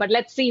happen, but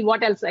let's see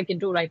what else I can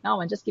do right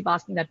now, and just keep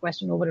asking that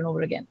question over and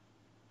over again.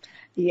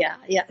 Yeah.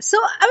 So,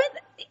 I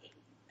mean,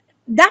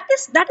 that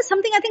is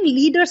something I think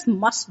leaders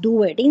must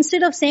do it.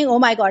 Instead of saying, oh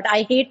my God,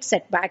 I hate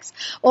setbacks.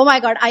 Oh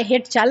my God, I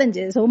hate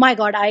challenges. Oh my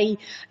God, I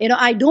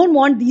don't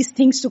want these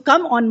things to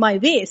come on my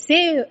way.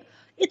 Say,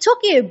 it's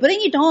okay, bring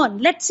it on.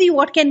 Let's see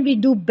what can we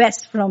do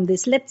best from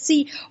this. Let's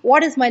see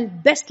what is my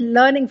best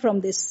learning from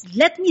this.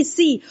 Let me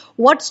see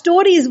what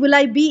stories will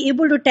I be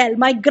able to tell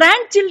my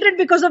grandchildren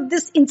because of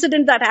this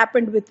incident that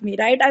happened with me,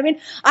 right? I mean,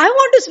 I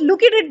want to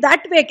look at it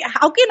that way.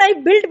 How can I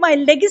build my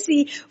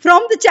legacy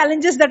from the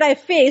challenges that I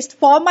faced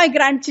for my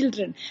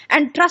grandchildren?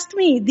 And trust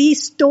me,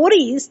 these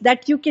stories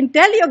that you can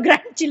tell your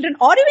grandchildren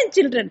or even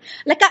children,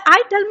 like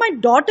I tell my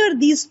daughter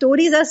these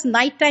stories as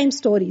nighttime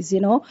stories,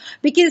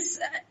 because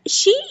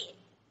she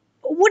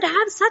would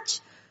have such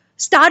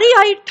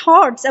starry-eyed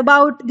thoughts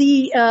about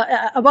the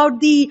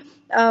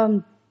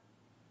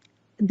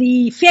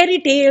fairy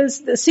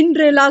tales, the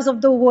Cinderellas of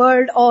the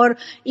world, or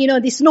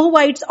the Snow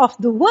Whites of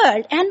the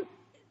world. And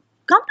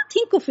come to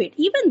think of it,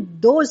 even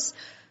those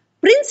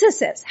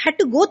princesses had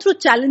to go through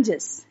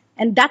challenges,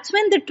 and that's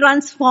when they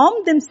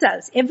transformed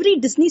themselves. Every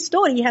Disney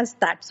story has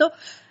that. So,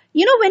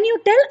 when you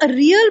tell a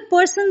real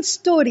person's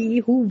story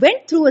who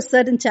went through a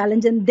certain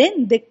challenge and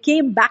then they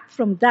came back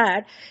from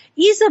that,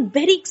 is a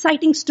very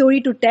exciting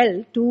story to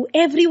tell to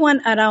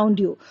everyone around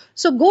you.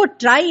 So go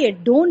try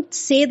it. Don't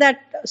say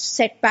that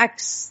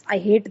setbacks, I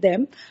hate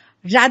them.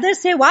 Rather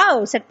say,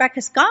 wow, setback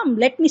has come.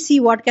 Let me see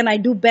what can I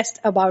do best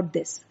about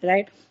this,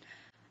 right?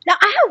 Now,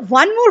 I have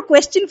one more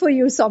question for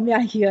you,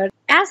 Sowmya, here.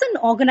 As an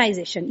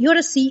organization, you're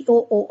a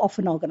COO of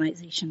an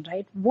organization,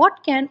 right?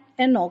 What can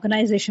an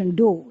organization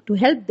do to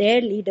help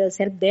their leaders,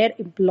 help their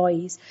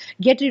employees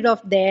get rid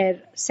of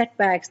their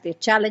setbacks, their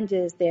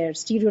challenges, their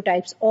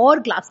stereotypes or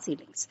glass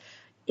ceilings?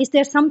 Is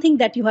there something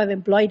that you have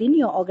employed in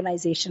your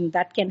organization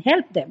that can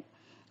help them?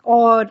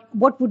 Or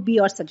what would be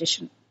your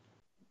suggestion?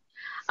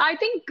 I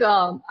think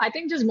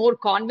just more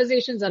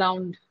conversations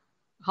around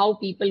how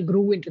people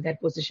grew into their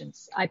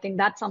positions. I think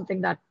that's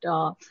something that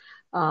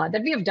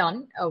we have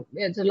done.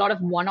 It's a lot of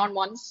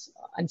one-on-ones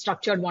and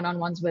structured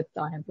one-on-ones with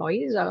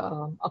employees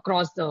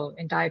across the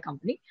entire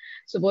company.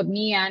 So both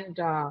me and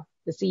the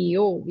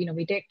CEO,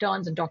 we take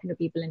turns in talking to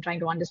people and trying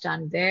to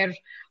understand their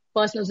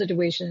personal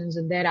situations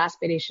and their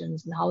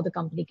aspirations and how the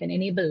company can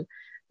enable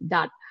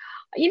that.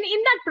 In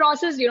that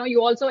process,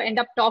 you also end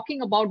up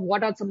talking about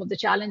what are some of the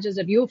challenges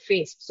that you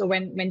faced. So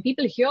when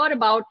people hear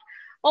about,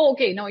 oh,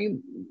 okay, no,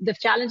 the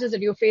challenges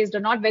that you faced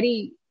are not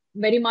very,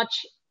 very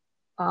much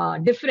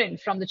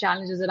different from the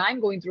challenges that I'm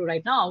going through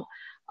right now.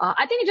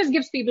 I think it just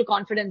gives people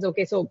confidence.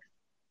 Okay, so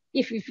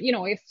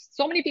if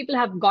so many people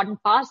have gotten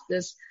past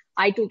this,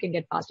 I too can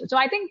get past it. So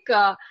I think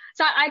I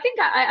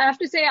have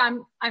to say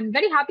I'm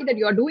very happy that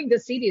you're doing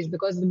this series,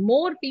 because the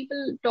more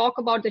people talk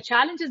about the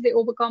challenges they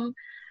overcome,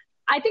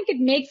 I think it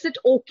makes it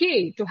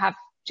okay to have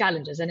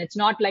challenges. And it's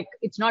not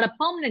a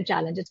permanent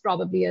challenge. It's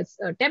probably a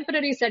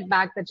temporary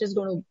setback that's just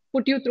going to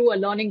put you through a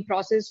learning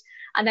process.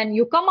 And then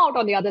you come out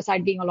on the other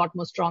side being a lot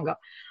more stronger.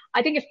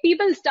 I think if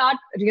people start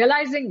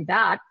realizing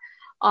that,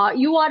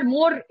 you are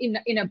more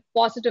in a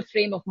positive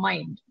frame of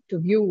mind to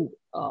view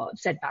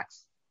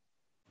setbacks.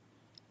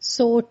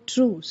 So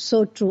true,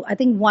 so true. I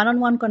think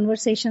one-on-one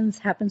conversations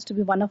happens to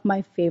be one of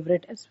my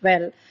favorite as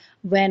well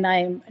when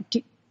I'm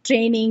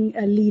training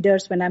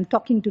leaders, when I'm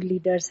talking to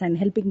leaders and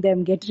helping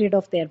them get rid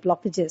of their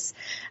blockages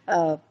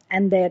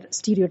and their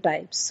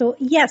stereotypes. So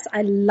yes,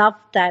 I love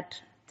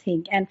that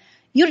thing. And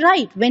you're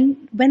right.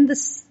 When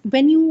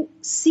you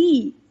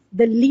see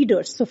the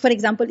leaders. So, for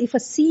example, if a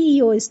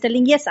CEO is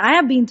telling, yes, I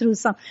have been through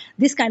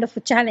this kind of a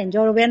challenge,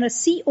 or when a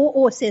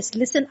COO says,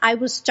 listen, I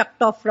was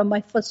chucked off from my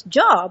first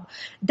job,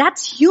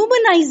 that's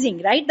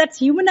humanizing, right? That's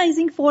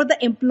humanizing for the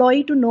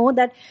employee to know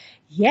that,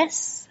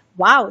 yes,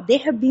 wow, they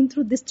have been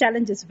through this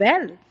challenge as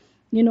well,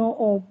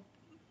 or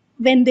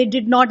when they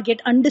did not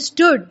get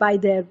understood by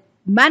their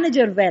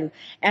manager well,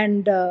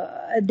 and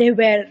they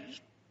were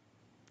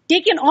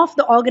taken off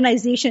the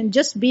organization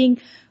just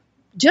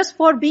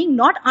for being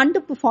not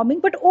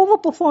underperforming but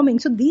overperforming.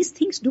 So these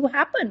things do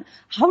happen.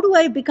 How do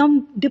I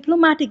become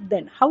diplomatic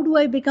then? How do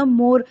I become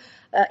more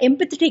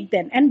empathetic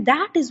then? And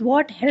that is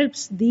what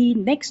helps the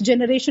next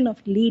generation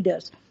of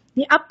leaders,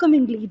 the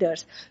upcoming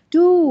leaders,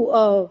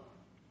 to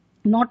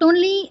not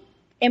only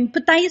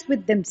empathize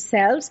with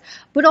themselves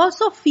but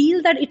also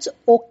feel that it's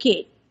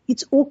okay.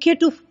 It's okay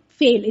to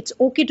fail. It's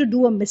okay to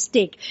do a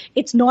mistake.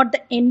 It's not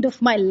the end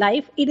of my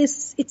life.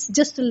 It's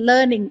just a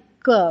learning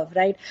curve,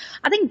 right?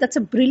 I think that's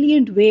a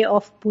brilliant way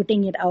of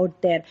putting it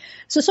out there.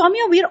 So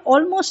Sowmya, we're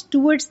almost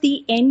towards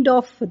the end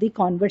of the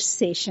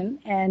conversation,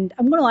 and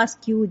I'm going to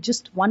ask you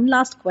just one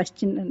last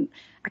question. And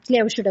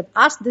actually, I should have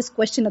asked this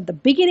question at the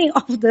beginning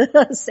of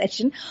the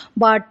session,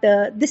 but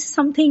this is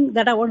something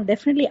that I want to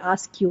definitely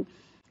ask you.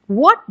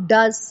 What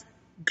does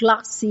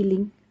glass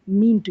ceiling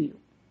mean to you?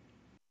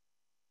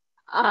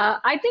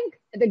 I think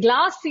the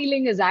glass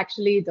ceiling is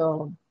actually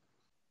the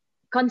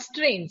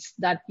constraints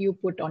that you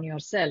put on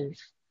yourself.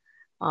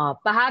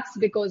 Perhaps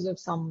because of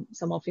some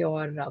of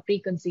your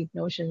preconceived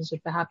notions, or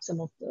perhaps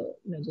some of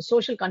the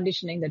social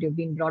conditioning that you've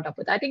been brought up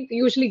with. I think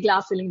usually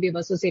glass ceiling we've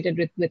associated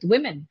with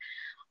women,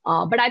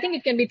 but I think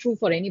it can be true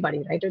for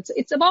anybody, right?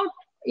 It's about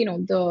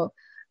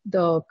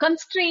the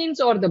constraints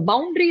or the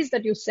boundaries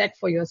that you set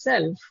for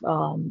yourself,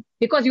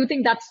 because you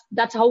think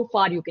that's how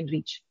far you can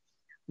reach,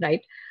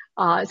 right?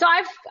 So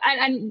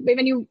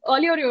when you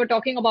were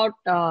talking about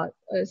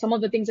some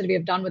of the things that we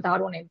have done with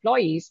our own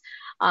employees,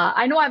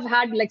 I know I've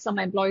had like some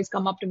employees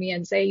come up to me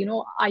and say,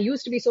 I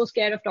used to be so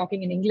scared of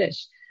talking in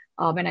English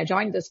when I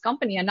joined this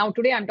company, and now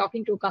today I'm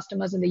talking to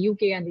customers in the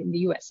UK and in the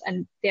US,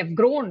 and they have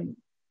grown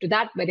to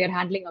that where they're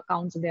handling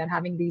accounts and they are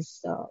having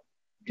these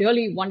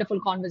really wonderful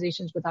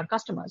conversations with our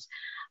customers.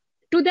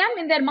 To them,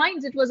 in their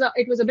minds, it was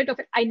a bit of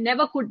I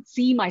never could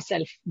see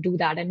myself do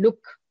that and look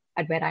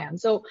at where I am.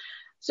 So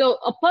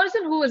a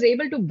person who is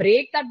able to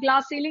break that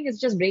glass ceiling is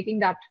just breaking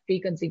that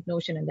preconceived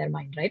notion in their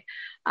mind, right?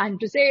 And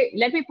to say,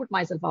 let me put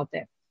myself out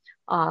there.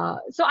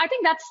 So I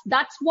think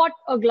that's what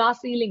a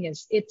glass ceiling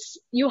is. It's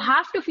you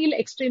have to feel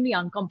extremely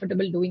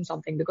uncomfortable doing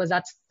something, because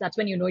that's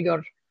when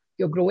you're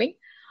growing.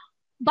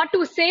 But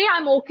to say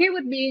I'm okay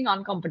with being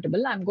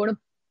uncomfortable, I'm going to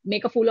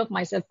make a fool of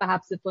myself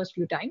perhaps the first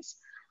few times.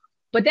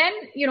 But then,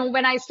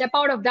 when I step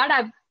out of that,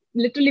 I've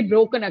literally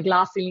broken a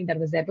glass ceiling that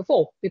was there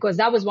before, because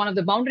that was one of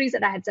the boundaries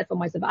that I had set for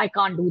myself. I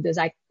can't do this.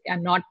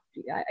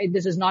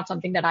 This is not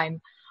something that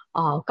I'm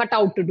cut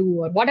out to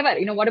do, or whatever,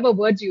 whatever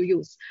words you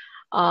use.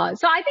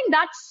 So I think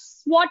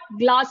that's what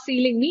glass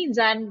ceiling means.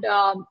 And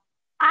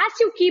as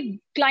you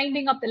keep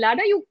climbing up the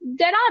ladder,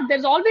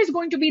 there's always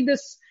going to be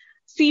this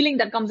ceiling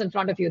that comes in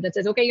front of you that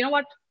says, okay, you know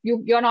what,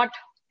 you're not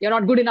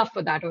good enough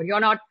for that, or you're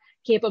not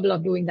capable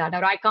of doing that,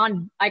 or I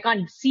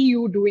can't see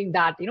you doing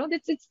that.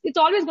 It's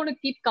always going to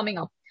keep coming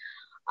up.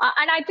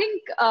 And I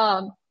think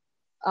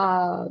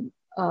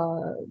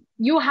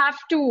you have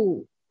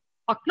to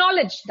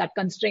acknowledge that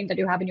constraint that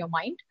you have in your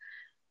mind,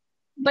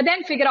 but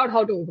then figure out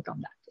how to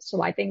overcome that.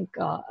 So I think,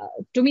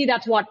 to me,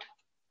 that's what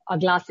a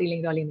glass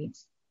ceiling really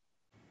means.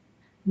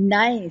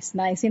 Nice.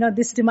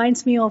 This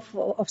reminds me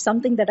of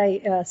something that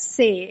I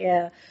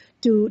say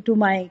to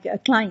my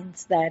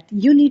clients, that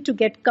you need to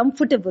get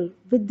comfortable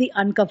with the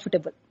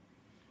uncomfortable.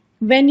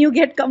 When you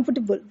get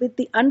comfortable with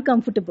the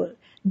uncomfortable,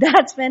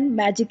 that's when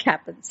magic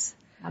happens.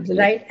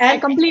 Absolutely. Right? And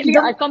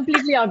I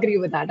completely agree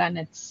with that. And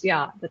that's.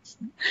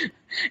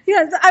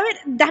 Yes, I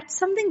mean, that's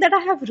something that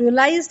I have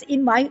realized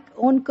in my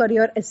own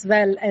career as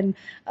well, and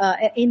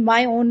in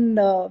my own,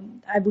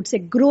 I would say,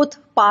 growth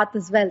path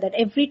as well, that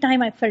every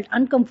time I felt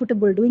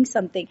uncomfortable doing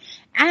something,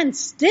 and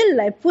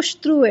still I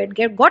pushed through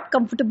it, got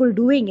comfortable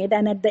doing it,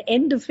 and at the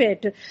end of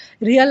it,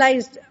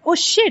 realized, oh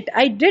shit,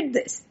 I did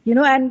this,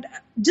 and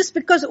just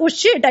because, oh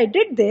shit, I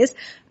did this,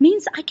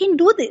 means I can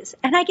do this,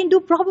 and I can do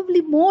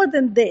probably more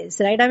than this,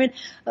 right? I mean,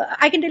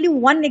 I can tell you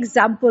one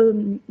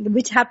example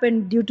which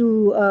happened due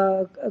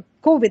to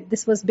COVID.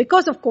 This was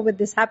because of COVID.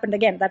 This happened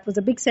again. That was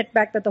a big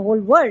setback that the whole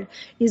world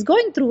is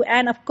going through.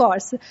 And of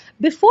course,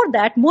 before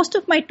that, most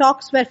of my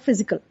talks were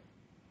physical.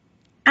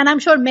 And I'm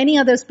sure many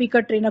other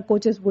speaker, trainer,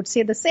 coaches would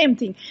say the same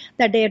thing,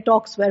 that their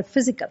talks were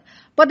physical.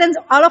 But then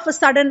all of a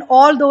sudden,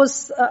 all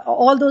those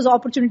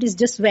opportunities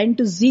just went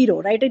to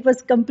zero, right? It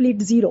was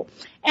complete zero.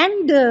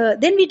 And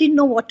then we didn't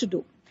know what to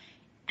do.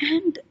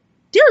 And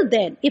till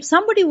then, if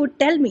somebody would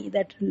tell me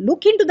that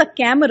look into the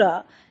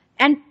camera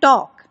and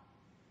talk,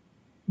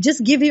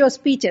 just give your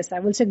speeches, I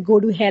will say, go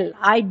to hell.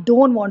 I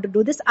don't want to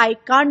do this. I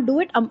can't do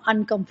it. I'm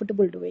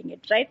uncomfortable doing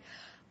it, right?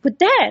 But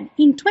then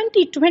in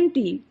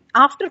 2020,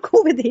 after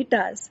COVID hit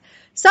us,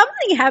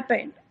 something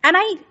happened and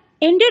I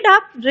ended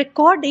up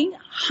recording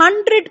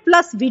 100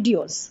 plus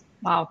videos.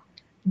 Wow.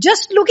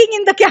 Just looking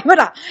in the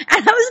camera.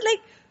 And I was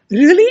like,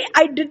 really?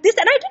 I did this?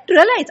 And I didn't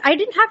realize I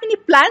didn't have any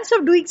plans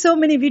of doing so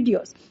many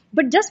videos.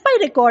 But just by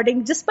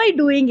recording, just by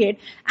doing it,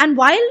 and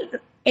while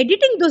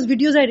editing those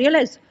videos, I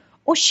realized,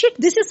 oh shit,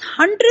 this is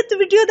 100th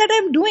video that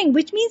I'm doing,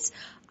 which means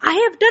I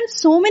have done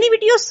so many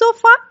videos so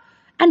far.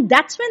 And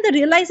that's when the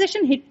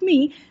realization hit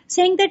me,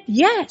 saying that,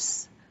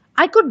 yes,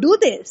 I could do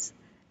this.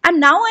 And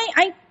now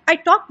I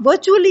talk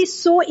virtually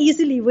so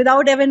easily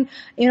without even,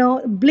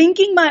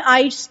 blinking my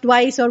eyes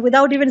twice or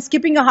without even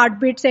skipping a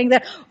heartbeat saying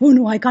that, oh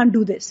no, I can't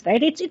do this,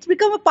 right? It's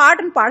become a part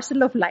and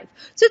parcel of life.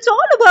 So it's all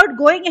about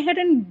going ahead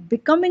and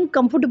becoming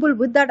comfortable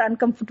with that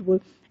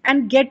uncomfortable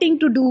and getting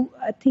to do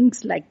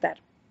things like that.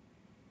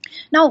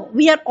 Now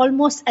we are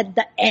almost at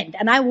the end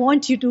and I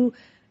want you to,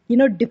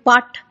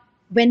 depart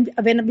when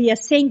we are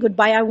saying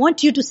goodbye. I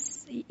want you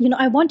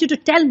to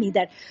tell me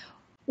that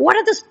what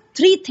are those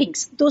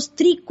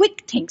three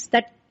quick things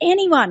that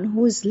anyone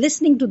who is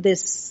listening to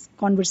this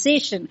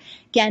conversation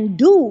can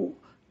do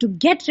to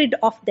get rid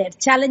of their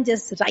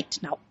challenges right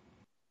now?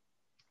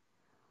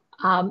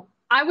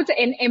 I would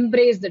say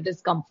embrace the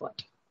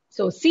discomfort.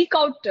 So seek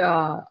out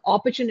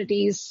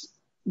opportunities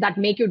that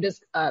make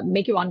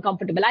you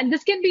uncomfortable. And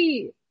this can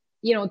be,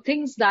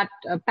 things that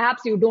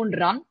perhaps you don't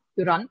run,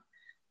 you run.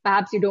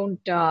 Perhaps you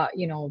don't,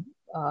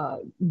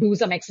 do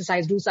some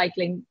exercise, do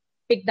cycling,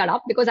 pick that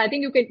up, because I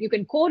think you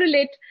can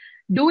correlate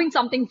doing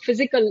something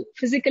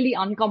physically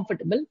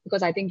uncomfortable,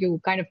 because I think you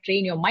kind of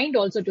train your mind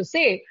also to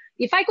say,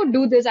 if I could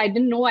do this, I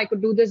didn't know I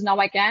could do this, now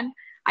I can.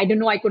 I didn't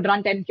know I could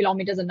run 10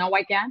 kilometers and now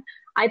I can.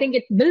 I think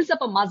it builds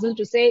up a muscle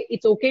to say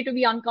it's okay to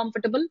be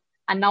uncomfortable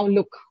and now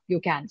look, you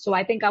can. So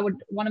I think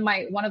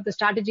one of the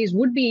strategies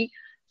would be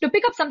to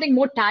pick up something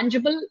more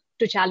tangible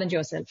to challenge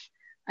yourself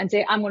and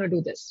say, I'm going to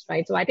do this,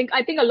 right? So I think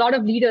a lot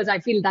of leaders, I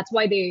feel that's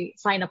why they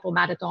sign up for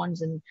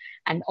marathons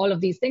and all of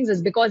these things,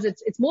 is because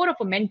it's more of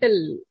a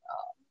mental,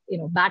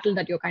 battle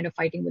that you're kind of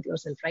fighting with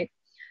yourself, right?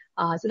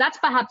 So that's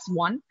perhaps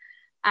one.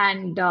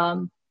 And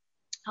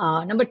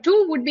number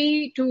two would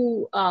be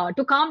to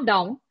calm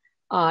down,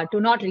 to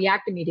not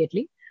react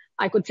immediately.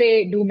 I could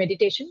say do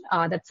meditation.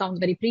 That sounds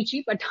very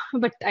preachy, but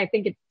I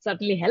think it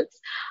certainly helps.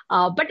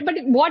 But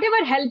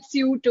whatever helps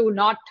you to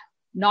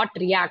not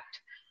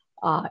react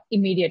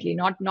immediately,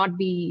 not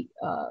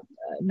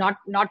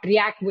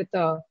react with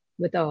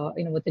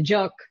a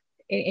jerk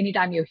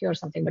anytime you hear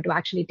something, but to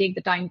actually take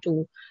the time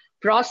to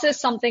process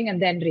something and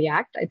then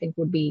react, I think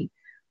would be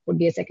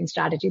a second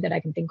strategy that I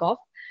can think of.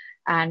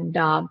 And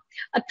a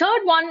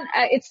third one,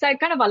 it's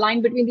kind of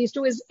aligned between these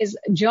two, is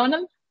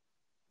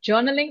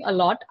journaling a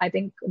lot. I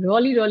think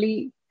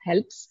really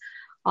helps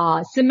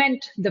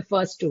cement the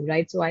first two,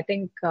 right? So I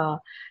think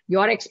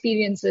your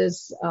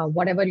experiences,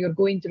 whatever you're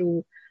going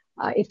through,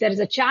 if there is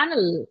a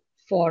channel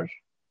for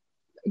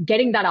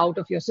getting that out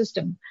of your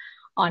system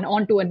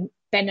onto a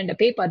pen and a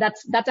paper,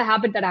 that's a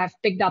habit that I've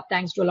picked up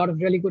thanks to a lot of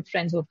really good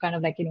friends who have kind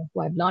of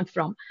who I've learned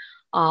from.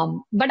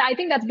 But I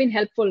think that's been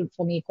helpful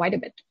for me quite a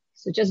bit.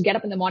 So just get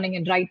up in the morning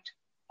and write.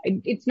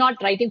 It's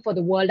not writing for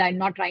the world. I'm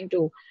not trying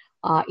to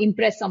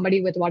impress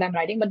somebody with what I'm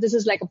writing, but this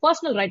is like a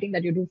personal writing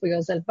that you do for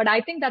yourself. But I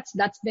think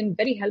that's been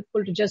very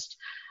helpful to just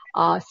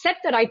set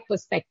the right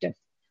perspective.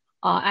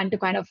 And to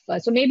kind of,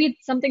 so maybe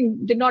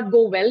something did not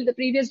go well the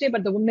previous day,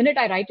 but the minute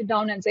I write it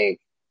down and say,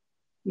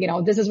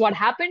 this is what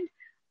happened,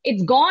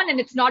 it's gone and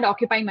it's not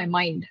occupying my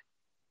mind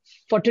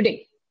for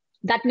today.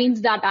 That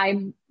means that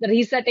I'm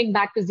resetting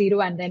back to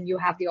zero, and then you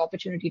have the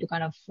opportunity to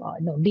kind of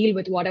deal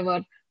with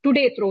whatever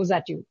today throws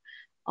at you,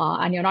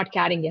 and you're not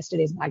carrying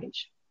yesterday's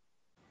baggage.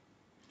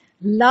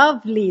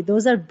 Lovely.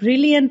 Those are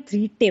brilliant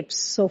 3 tips.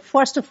 So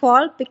first of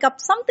all, pick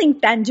up something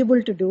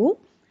tangible to do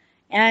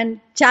and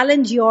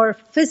challenge your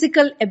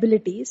physical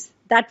abilities.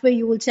 That way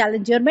you will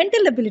challenge your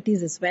mental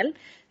abilities as well.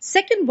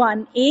 Second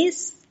one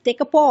is take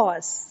a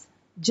pause.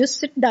 Just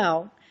sit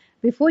down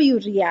before you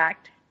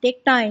react.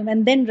 Take time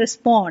and then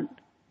respond.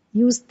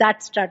 Use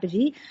that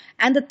strategy.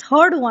 And the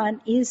third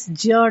one is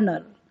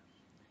journal.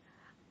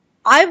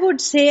 I would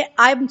say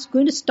I'm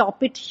going to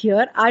stop it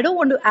here. I don't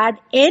want to add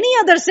any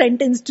other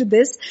sentence to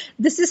this.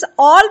 This is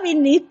all we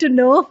need to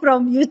know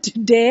from you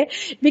today,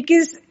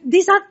 because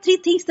these are 3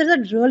 things that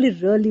are really,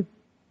 really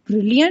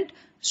brilliant,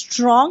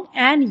 strong,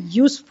 and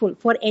useful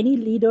for any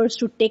leaders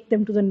to take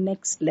them to the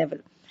next level.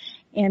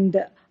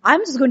 And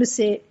I'm just going to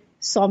say,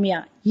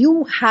 Sowmya,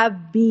 you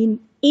have been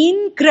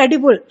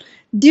incredible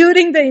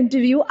during the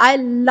interview. I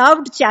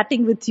loved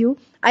chatting with you.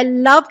 I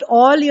loved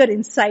all your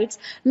insights,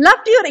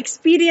 loved your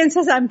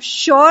experiences. I'm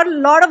sure a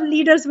lot of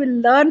leaders will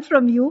learn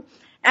from you.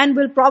 and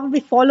will probably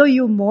follow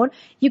you more.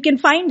 You can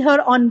find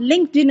her on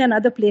LinkedIn and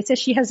other places.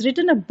 She has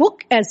written a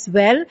book as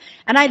well,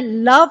 and I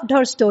loved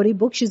her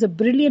storybook. She's a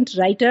brilliant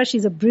writer.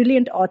 She's a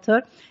brilliant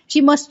author.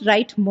 She must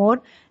write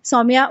more.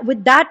 Sowmya,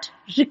 with that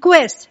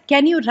request,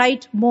 can you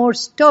write more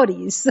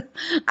stories?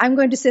 I'm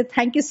going to say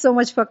thank you so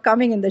much for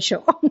coming in the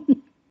show.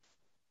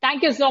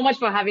 Thank you so much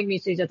for having me,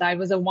 Srijata. It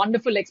was a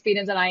wonderful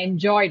experience and I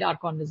enjoyed our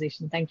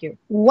conversation. Thank you.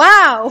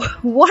 Wow,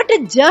 what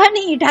a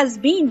journey it has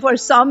been for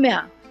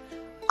Sowmya.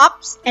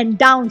 Ups and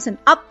downs and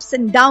ups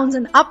and downs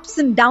and ups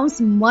and downs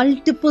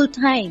multiple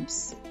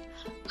times.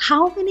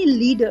 How many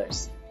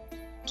leaders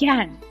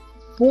can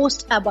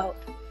boast about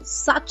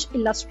such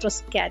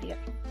illustrious career?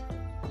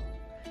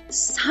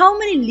 How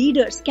many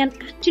leaders can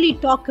actually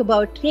talk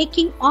about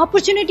taking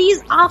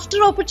opportunities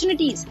after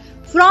opportunities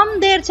from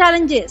their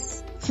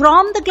challenges,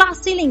 from the glass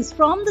ceilings,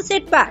 from the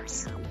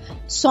setbacks?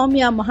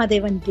 Sowmya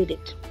Mahadevan did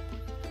it.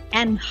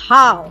 And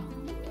how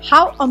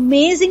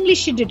amazingly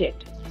she did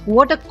it.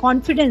 What a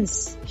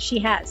confidence she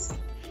has.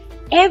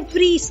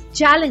 Every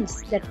challenge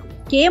that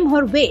came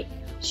her way,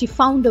 she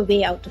found a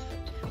way out of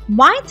it.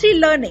 My 3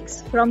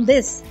 learnings from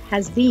this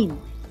has been,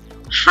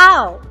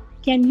 how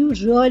can you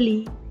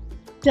really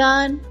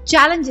turn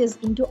challenges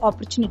into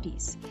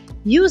opportunities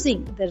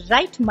using the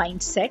right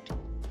mindset,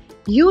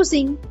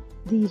 using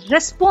the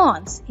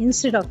response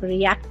instead of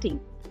reacting,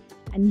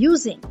 and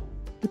using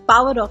the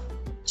power of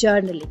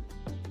journaling.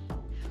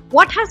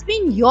 What has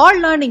been your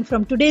learning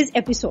from today's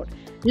episode?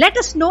 Let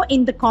us know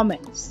in the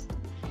comments.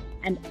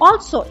 And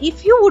also,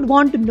 if you would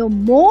want to know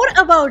more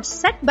about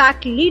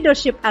setback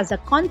leadership as a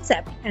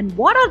concept and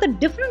what are the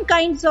different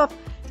kinds of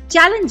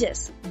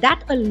challenges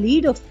that a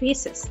leader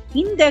faces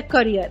in their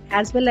career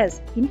as well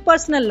as in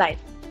personal life,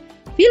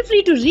 feel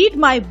free to read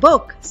my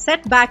book,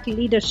 Setback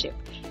Leadership.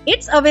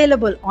 It's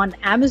available on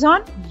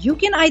Amazon. You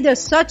can either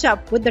search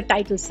up with the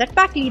title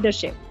Setback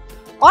Leadership,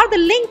 or the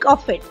link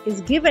of it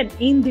is given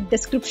in the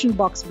description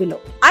box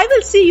below. I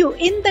will see you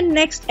in the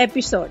next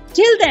episode.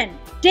 Till then,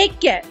 take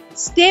care,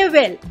 stay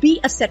well, be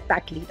a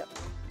setback leader.